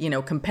wanted,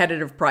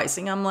 competitive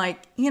pricing. I'm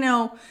like,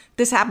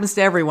 this happens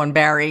to everyone,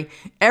 Barry.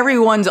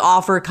 Everyone's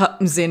offer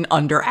comes in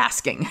under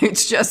asking.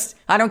 It's just,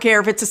 I don't care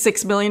if it's a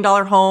 $6 million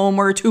home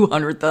or a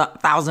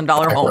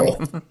 $200,000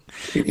 home.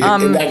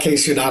 In that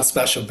case, you're not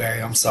special,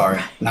 Barry. I'm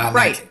sorry. Not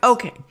right.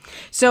 Okay.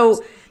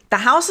 So the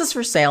house is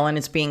for sale and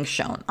it's being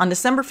shown. On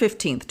December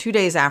 15th, 2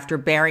 days after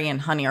Barry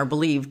and Honey are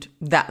believed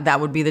that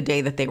would be the day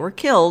that they were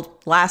killed,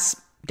 last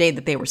day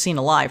that they were seen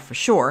alive for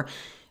sure,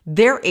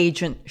 their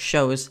agent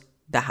shows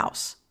the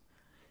house.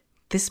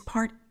 This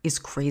part is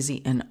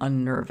crazy and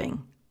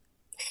unnerving.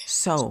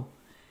 So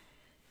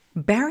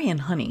Barry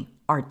and Honey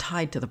are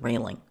tied to the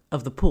railing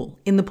of the pool,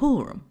 in the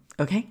pool room,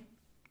 okay?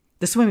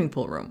 The swimming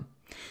pool room.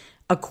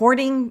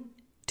 According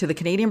to the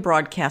Canadian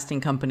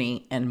Broadcasting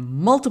Company and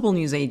multiple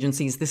news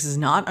agencies, this is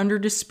not under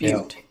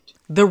dispute. Yeah.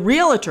 The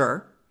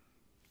realtor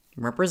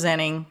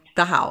representing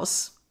the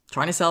house,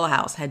 trying to sell the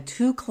house, had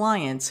two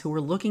clients who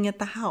were looking at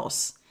the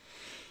house.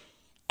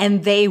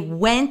 And they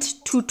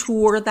went to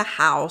tour the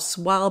house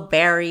while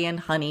Barry and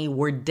Honey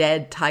were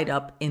dead, tied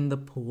up in the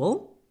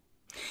pool.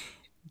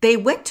 They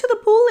went to the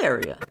pool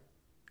area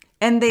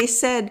and they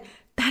said,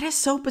 that is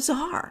so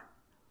bizarre.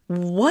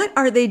 What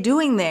are they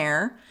doing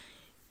there?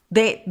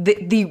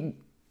 The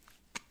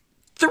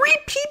three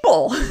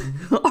people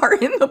are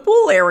in the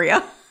pool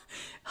area.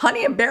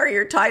 Honey and Barry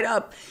are tied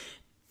up.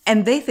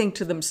 And they think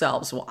to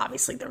themselves, well,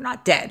 obviously they're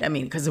not dead.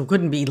 Because it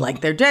couldn't be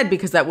like they're dead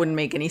because that wouldn't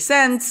make any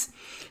sense.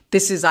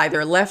 This is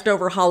either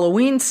leftover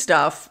Halloween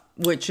stuff,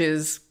 which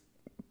is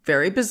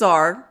very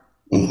bizarre.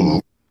 Mm-hmm.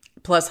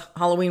 Plus,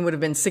 Halloween would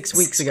have been 6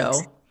 weeks ago.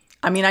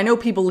 I know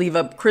people leave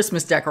up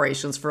Christmas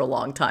decorations for a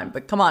long time,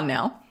 but come on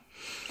now.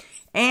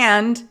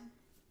 And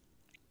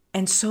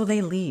so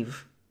they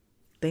leave.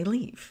 They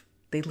leave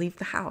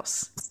the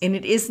house. And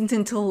it isn't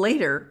until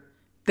later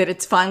that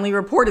it's finally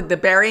reported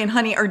that Barry and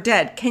Honey are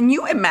dead. Can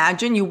you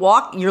imagine?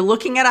 You're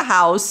looking at a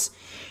house,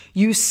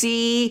 you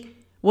see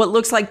what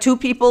looks like two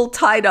people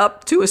tied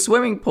up to a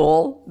swimming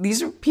pool.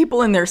 These are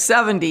people in their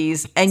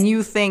 70s, and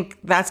you think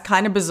that's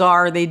kind of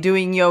bizarre. Are they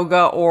doing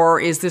yoga,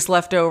 or is this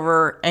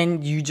leftover?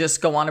 And you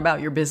just go on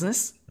about your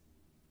business?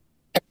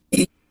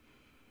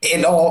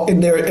 In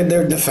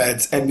their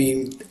defense,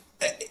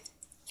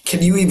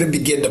 can you even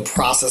begin to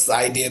process the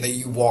idea that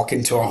you walk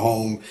into a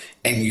home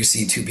and you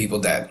see two people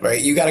dead,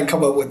 right? You got to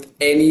come up with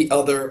any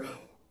other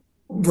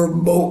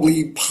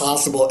remotely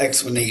possible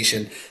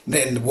explanation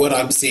than what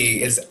I'm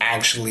seeing is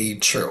actually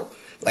true.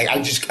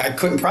 I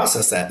couldn't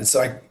process that. And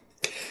so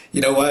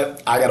you know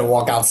what? I got to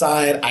walk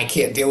outside. I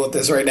can't deal with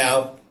this right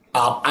now.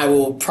 I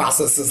will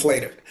process this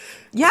later.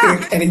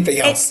 Yeah. Anything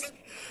And, else?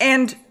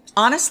 and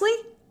honestly,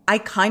 I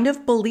kind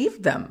of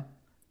believe them.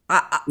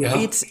 Yeah.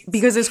 It's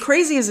because, as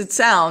crazy as it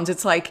sounds,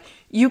 it's like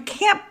you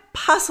can't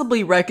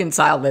possibly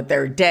reconcile that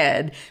they're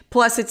dead.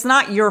 Plus, it's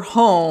not your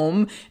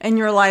home. And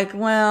you're like,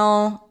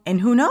 well, and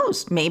who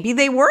knows? Maybe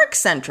they were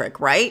eccentric,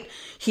 right?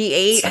 He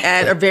ate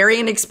at a very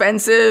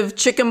inexpensive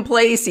chicken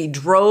place. He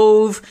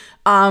drove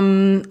a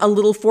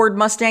little Ford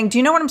Mustang. Do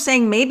you know what I'm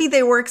saying? Maybe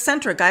they were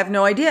eccentric. I have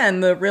no idea.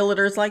 And the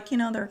realtor's like,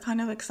 they're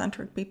kind of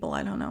eccentric people.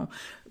 I don't know.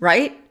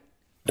 Right?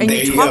 And There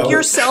you you talk go.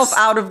 yourself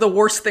out of the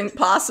worst thing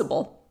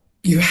possible.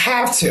 You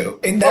have to.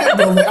 In that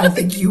moment, I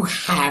think you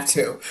have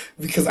to.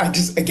 Because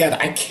again,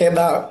 I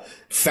cannot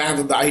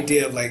fathom the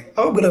idea of like,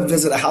 oh, I'm going to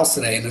visit a house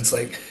today. And it's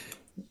like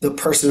the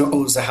person who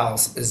owns the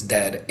house is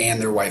dead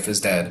and their wife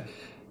is dead.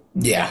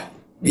 Yeah.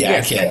 Yeah, I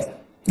Yes. can't.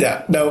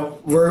 Yeah, no,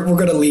 we're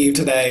going to leave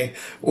today.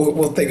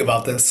 We'll think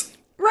about this.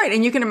 Right.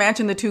 And you can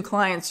imagine the two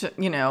clients,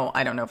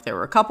 I don't know if they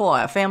were a couple,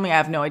 a family, I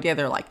have no idea.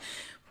 They're like,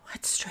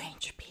 what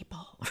strange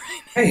people.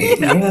 Hey,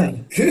 yeah.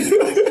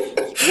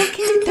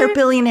 They're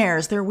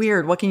billionaires. They're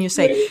weird. What can you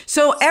say?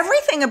 So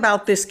everything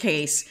about this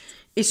case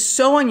is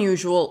so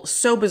unusual,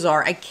 so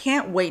bizarre. I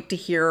can't wait to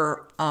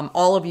hear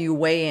all of you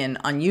weigh in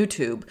on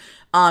YouTube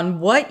on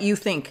what you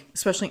think,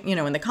 especially,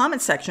 in the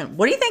comments section.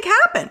 What do you think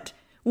happened?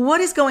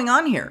 What is going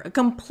on here? A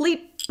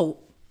complete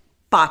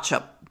botch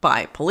up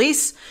by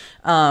police.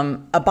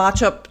 A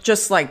botch up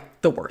just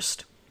like the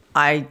worst.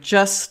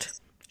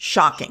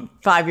 Shocking.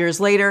 5 years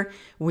later,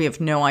 we have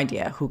no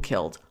idea who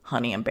killed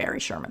Honey and Barry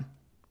Sherman.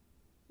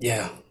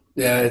 Yeah.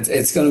 Yeah,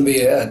 it's going to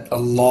be a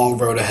long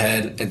road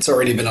ahead. It's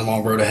already been a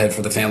long road ahead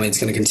for the family. It's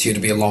going to continue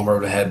to be a long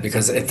road ahead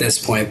because at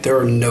this point, there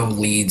are no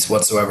leads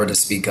whatsoever to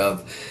speak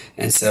of.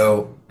 And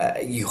so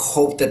you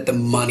hope that the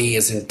money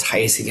is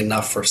enticing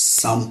enough for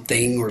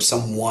something or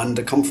someone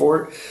to come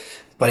forward,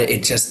 but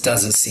it just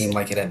doesn't seem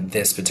like it at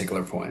this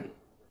particular point.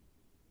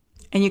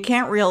 And you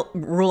can't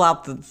rule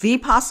out the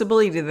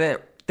possibility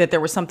that there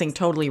was something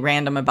totally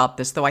random about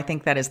this, though I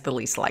think that is the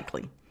least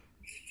likely.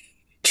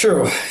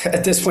 True.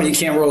 At this point, you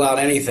can't rule out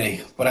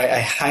anything, but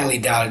I highly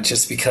doubt it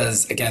just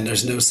because, again,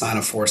 there's no sign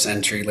of forced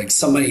entry. Like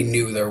somebody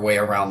knew their way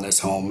around this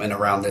home and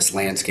around this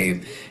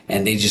landscape,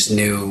 and they just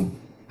knew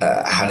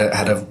how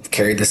to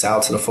carry this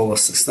out to the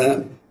fullest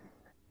extent.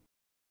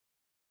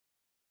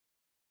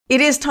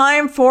 It is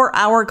time for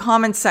our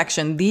comment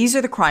section. These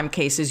are the crime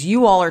cases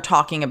you all are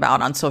talking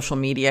about on social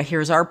media.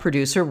 Here's our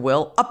producer,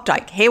 Will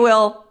Updike. Hey,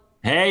 Will.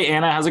 Hey,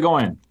 Anna, how's it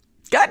going?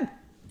 Good.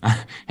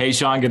 Hey,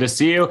 Sean, good to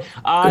see you. Good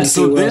to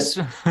see you,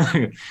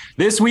 Will.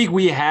 This week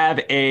we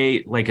have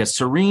a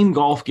serene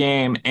golf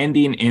game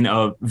ending in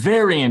a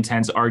very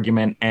intense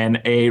argument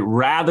and a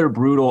rather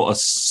brutal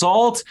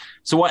assault.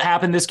 So what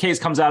happened? This case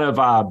comes out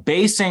of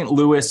Bay St.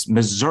 Louis,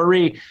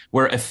 Missouri,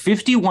 where a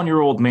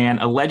 51-year-old man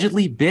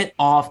allegedly bit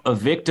off a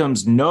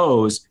victim's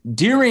nose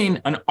during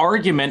an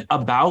argument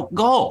about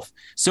golf.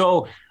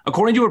 So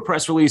according to a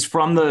press release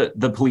from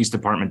the police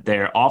department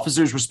there,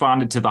 officers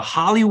responded to the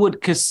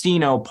Hollywood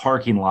Casino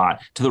parking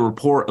lot to the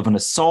report of an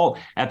assault.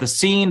 At the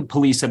scene,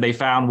 police said they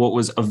found what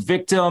was a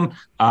victim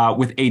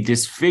with a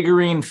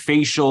disfiguring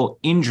facial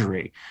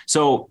injury.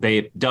 So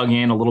they dug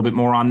in a little bit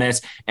more on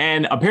this.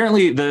 And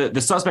apparently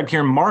the suspect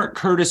here, Mark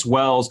Curtis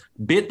Wells,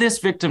 bit this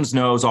victim's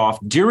nose off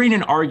during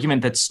an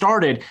argument that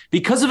started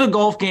because of a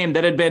golf game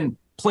that had been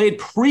played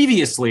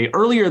previously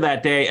earlier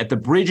that day at the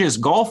Bridges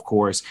golf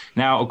course.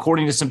 Now,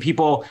 according to some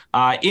people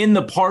in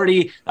the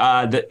party,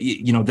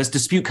 this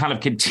dispute kind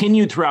of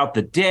continued throughout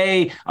the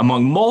day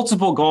among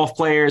multiple golf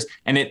players,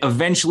 and it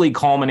eventually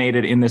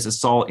culminated in this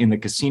assault in the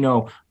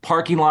casino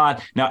parking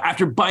lot. Now,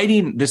 after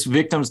biting this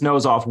victim's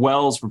nose off,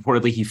 Wells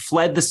reportedly he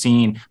fled the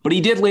scene, but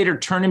he did later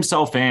turn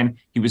himself in.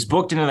 He was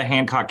booked into the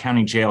Hancock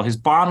County Jail. His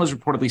bond was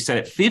reportedly set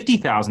at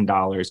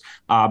 $50,000,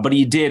 but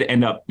he did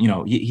end up,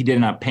 he did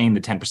end up paying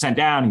the 10%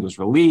 down. He was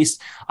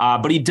released,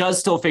 but he does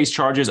still face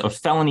charges of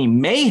felony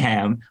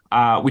mayhem,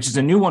 which is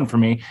a new one for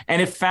me. And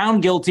if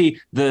found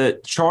guilty, the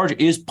charge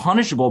is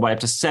punishable by up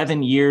to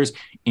 7 years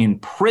in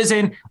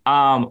prison.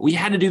 We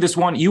had to do this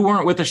one. You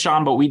weren't with us,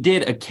 Sean, but we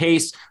did a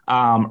case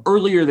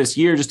earlier this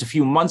year, just a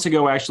few months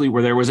ago, actually,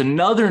 where there was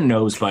another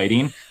nose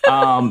biting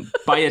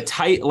by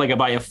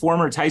a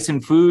former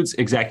Tyson Foods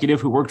executive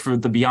who worked for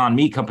the Beyond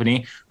Meat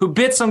company, who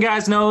bit some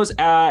guy's nose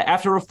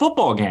after a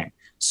football game.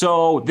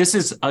 So this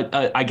is,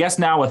 I guess,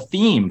 now a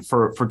theme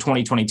for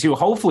 2022.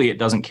 Hopefully it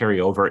doesn't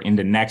carry over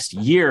into next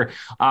year.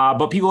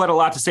 But people had a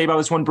lot to say about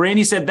this one.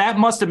 Brandy said that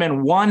must have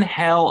been one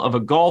hell of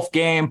a golf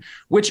game,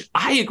 which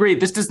I agree.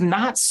 This does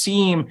not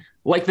seem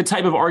like the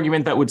type of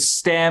argument that would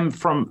stem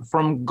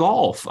from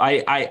golf.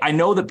 I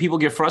know that people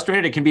get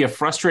frustrated. It can be a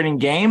frustrating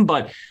game,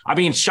 but I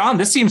mean, Sean,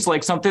 this seems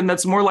like something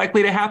that's more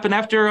likely to happen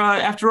after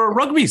a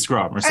rugby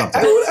scrum or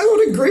something. I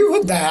would agree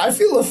with that. I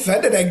feel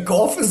offended that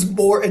golf is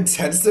more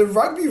intense than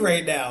rugby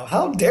right now.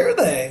 How dare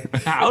they?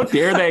 How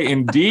dare they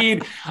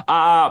indeed?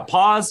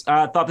 Pause.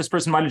 Thought this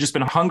person might have just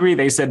been hungry.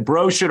 They said,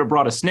 bro should have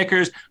brought a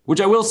Snickers,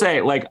 which I will say,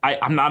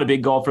 I'm not a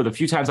big golfer. The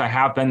few times I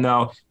have been,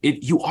 though,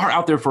 you are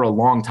out there for a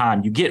long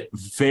time. You get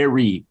very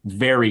very,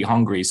 very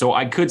hungry. So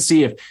I could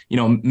see if,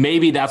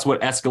 maybe that's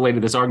what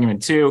escalated this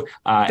argument too.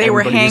 They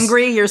were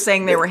hangry? You're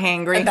saying they were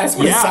hangry? That's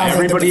what it sounds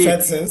like the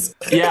defense is.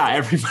 Yeah,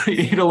 everybody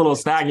ate a little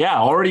snack. Yeah,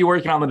 already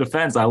working on the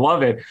defense. I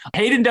love it.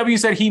 Hayden W.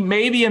 said he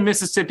may be a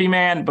Mississippi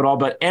man, but all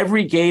but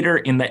every gator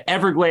in the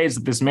Everglades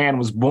that this man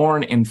was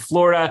born in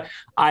Florida.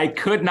 I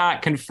could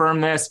not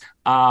confirm this.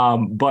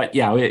 But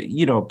yeah,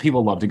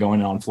 people love to go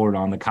in on Florida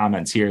on the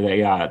comments here.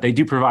 They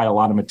do provide a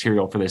lot of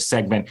material for this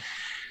segment.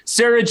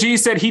 Sarah G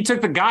said he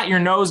took the got your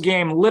nose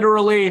game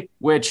literally,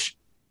 which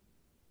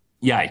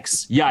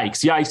yikes.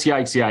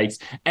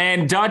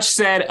 And Dutch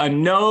said a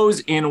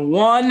nose in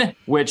one,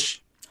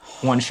 which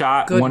one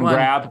shot, one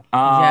grab.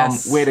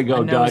 Yes. Way to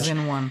go, a Dutch. Nose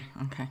in one.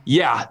 Okay.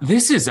 Yeah,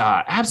 this is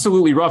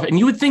absolutely rough. And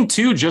you would think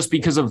too, just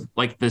because of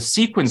like the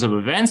sequence of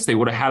events, they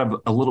would have had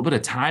a little bit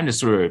of time to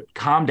sort of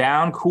calm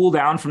down, cool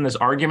down from this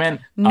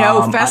argument.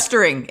 No,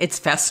 festering. It's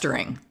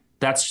festering.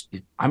 That's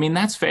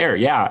fair.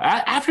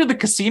 Yeah. After the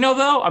casino,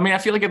 though, I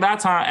feel like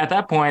at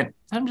that point,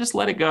 I'm just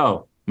let it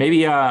go.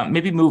 Maybe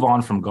move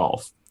on from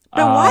golf.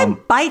 But why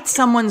bite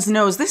someone's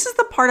nose? This is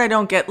the part I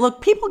don't get.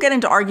 Look, people get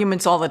into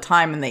arguments all the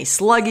time and they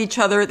slug each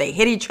other, they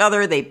hit each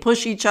other, they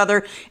push each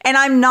other. And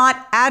I'm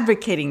not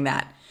advocating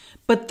that.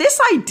 But this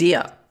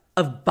idea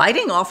of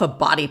biting off a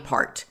body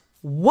part,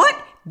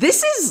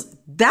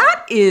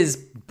 that is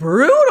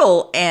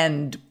brutal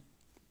and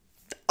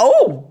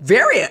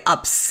very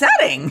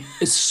upsetting.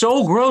 It's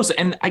so gross.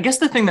 And I guess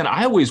the thing that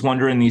I always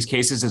wonder in these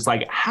cases is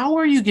like, how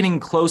are you getting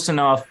close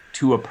enough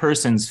to a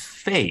person's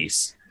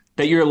face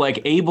that you're like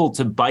able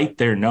to bite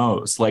their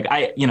nose? Like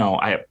I'm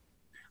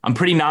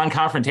pretty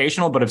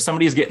non-confrontational, but if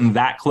somebody's getting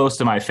that close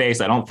to my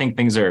face, I don't think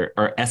things are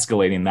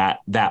escalating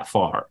that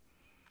far.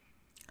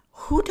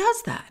 Who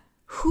does that?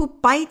 Who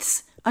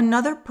bites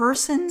another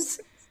person's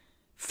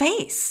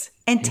face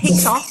and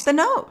takes off the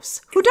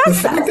nose? Who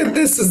does that? The fact that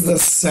this is the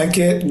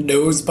second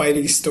nose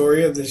biting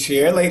story of this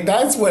year, like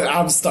that's what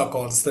I'm stuck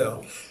on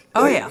still.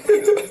 Oh yeah.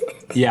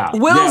 Yeah.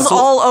 Will's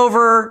all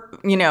over,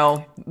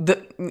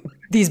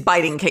 these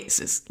biting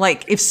cases.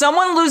 Like if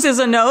someone loses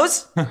a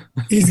nose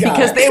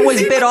because they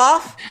was bit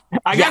off.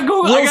 I got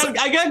Google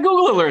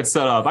alerts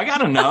set up. I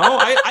gotta know.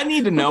 I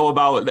need to know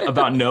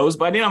about nose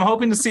biting. I'm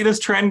hoping to see this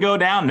trend go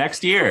down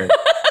next year.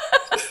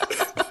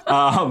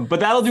 But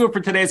that'll do it for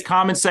today's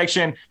comment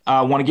section.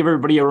 I want to give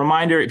everybody a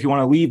reminder. If you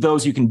want to leave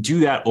those, you can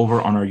do that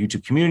over on our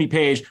YouTube community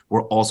page.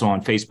 We're also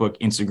on Facebook,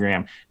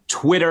 Instagram,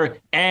 Twitter,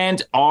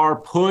 and our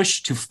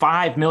push to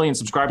 5 million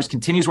subscribers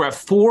continues. We're at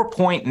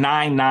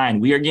 4.99.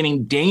 We are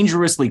getting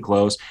dangerously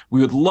close.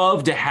 We would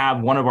love to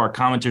have one of our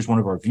commenters, one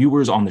of our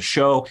viewers on the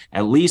show.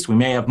 At least we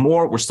may have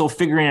more. We're still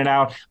figuring it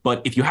out.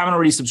 But if you haven't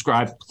already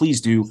subscribed, please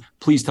do.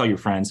 Please tell your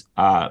friends.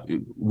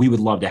 We would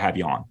love to have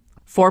you on.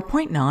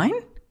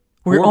 4.9?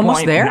 We're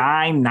almost there?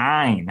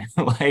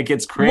 4.99. Like,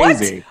 it's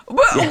crazy.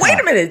 What? Yeah. Wait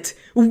a minute.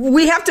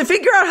 We have to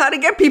figure out how to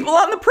get people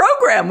on the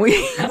program.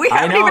 We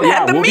haven't even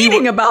had the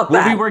meeting about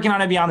that. We'll be working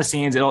on it behind the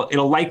scenes.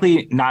 It'll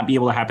likely not be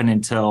able to happen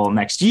until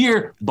next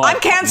year. But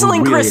I'm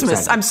canceling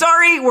Christmas. I'm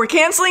sorry. We're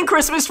canceling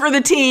Christmas for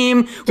the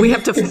team. We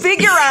have to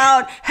figure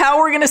out how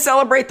we're going to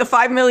celebrate the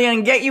 5 million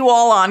and get you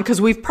all on,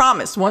 because we've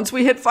promised once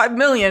we hit 5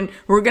 million,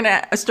 we're going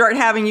to start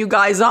having you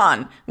guys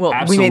on. Well,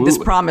 Absolutely. We made this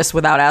promise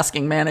without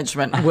asking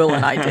management. Will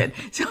and I did.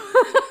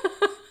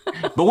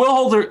 But we'll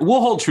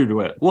hold true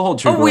to it. We'll hold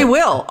true to it. We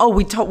will.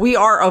 We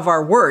are of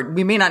our word.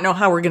 We may not know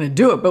how we're going to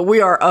do it, but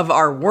we are of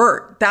our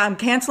word. I'm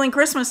canceling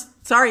Christmas.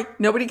 Sorry,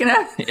 nobody can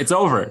have it. It's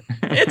over.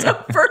 It's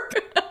over.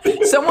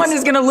 Someone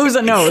is going to lose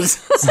a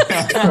nose.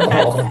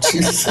 Oh,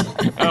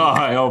 jeez. Oh,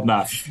 I hope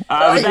not.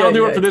 That'll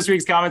do it for this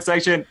week's comment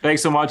section.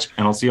 Thanks so much,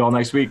 and I'll see you all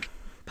next week.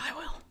 Bye,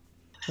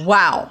 Will.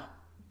 Wow.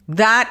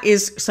 That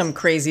is some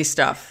crazy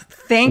stuff.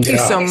 Thank you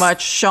so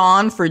much,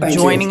 Sean, for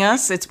joining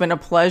us. It's been a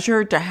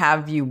pleasure to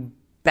have you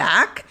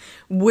back.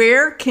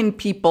 Where can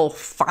people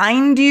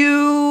find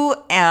you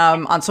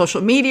on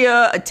social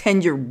media,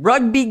 attend your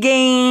rugby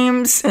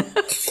games?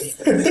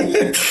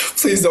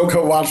 Please don't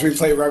come watch me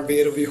play rugby.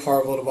 It'll be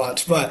horrible to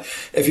watch. But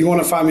if you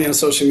want to find me on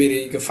social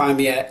media, you can find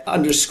me at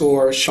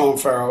 _Sean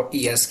Farrell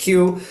ESQ.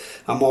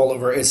 I'm all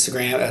over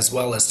Instagram as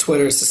well as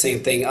Twitter. It's the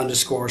same thing,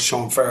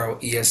 _Sean Farrell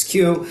ESQ.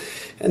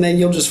 And then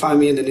you'll just find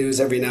me in the news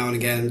every now and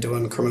again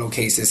doing criminal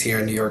cases here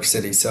in New York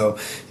City. So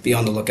be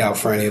on the lookout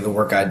for any of the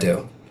work I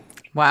do.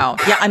 Wow.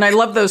 Yeah, and I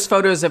love those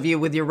photos of you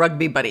with your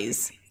rugby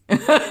buddies.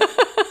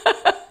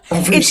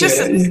 It's just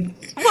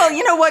well,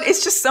 you know what?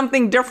 It's just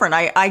something different.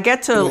 I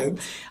get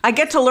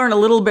to learn a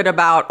little bit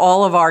about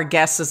all of our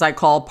guests, as I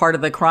call part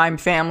of the crime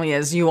family,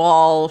 as you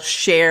all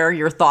share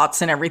your thoughts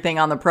and everything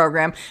on the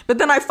program. But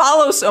then I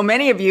follow so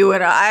many of you,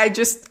 and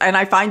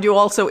I find you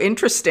all so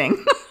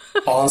interesting.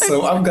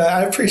 Awesome. I'm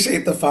glad. I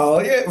appreciate the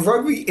follow. Yeah,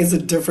 rugby is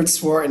a different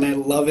sport, and I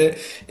love it.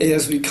 It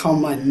has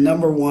become my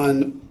number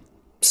one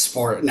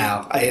sport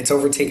now. It's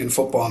overtaken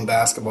football and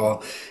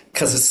basketball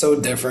because it's so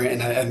different,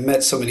 and I've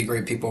met so many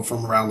great people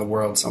from around the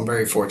world, so I'm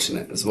very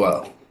fortunate as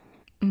well.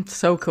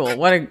 So cool.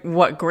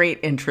 What great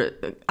interest.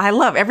 I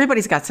love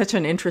everybody's got such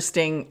an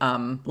interesting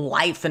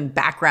life and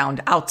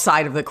background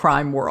outside of the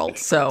crime world.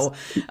 So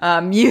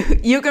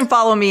you can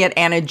follow me at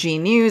Anna G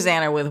News,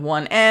 Anna with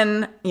one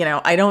N.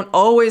 I don't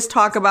always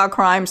talk about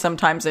crime.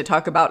 Sometimes I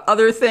talk about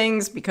other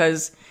things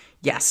because,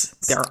 yes,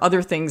 there are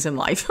other things in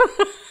life.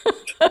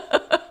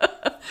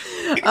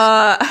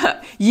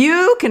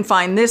 You can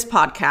find this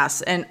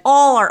podcast and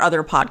all our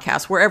other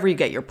podcasts wherever you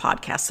get your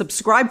podcasts.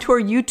 Subscribe to our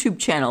YouTube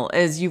channel.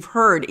 As you've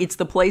heard, it's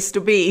the place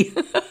to be.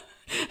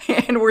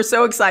 And we're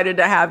so excited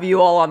to have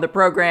you all on the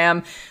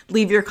program.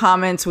 Leave your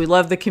comments. We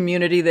love the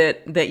community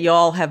that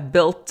y'all have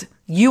built.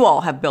 You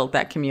all have built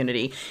that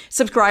community.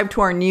 Subscribe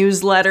to our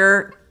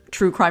newsletter,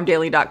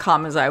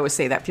 truecrimedaily.com. As I always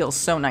say, that feels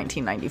so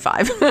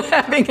 1995,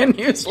 having a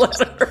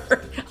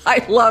newsletter.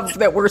 I love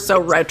that we're so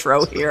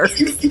retro here.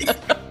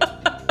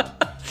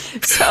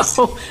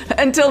 So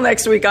until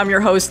next week, I'm your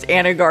host,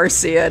 Anna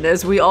Garcia. And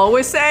as we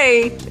always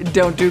say,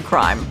 don't do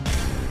crime.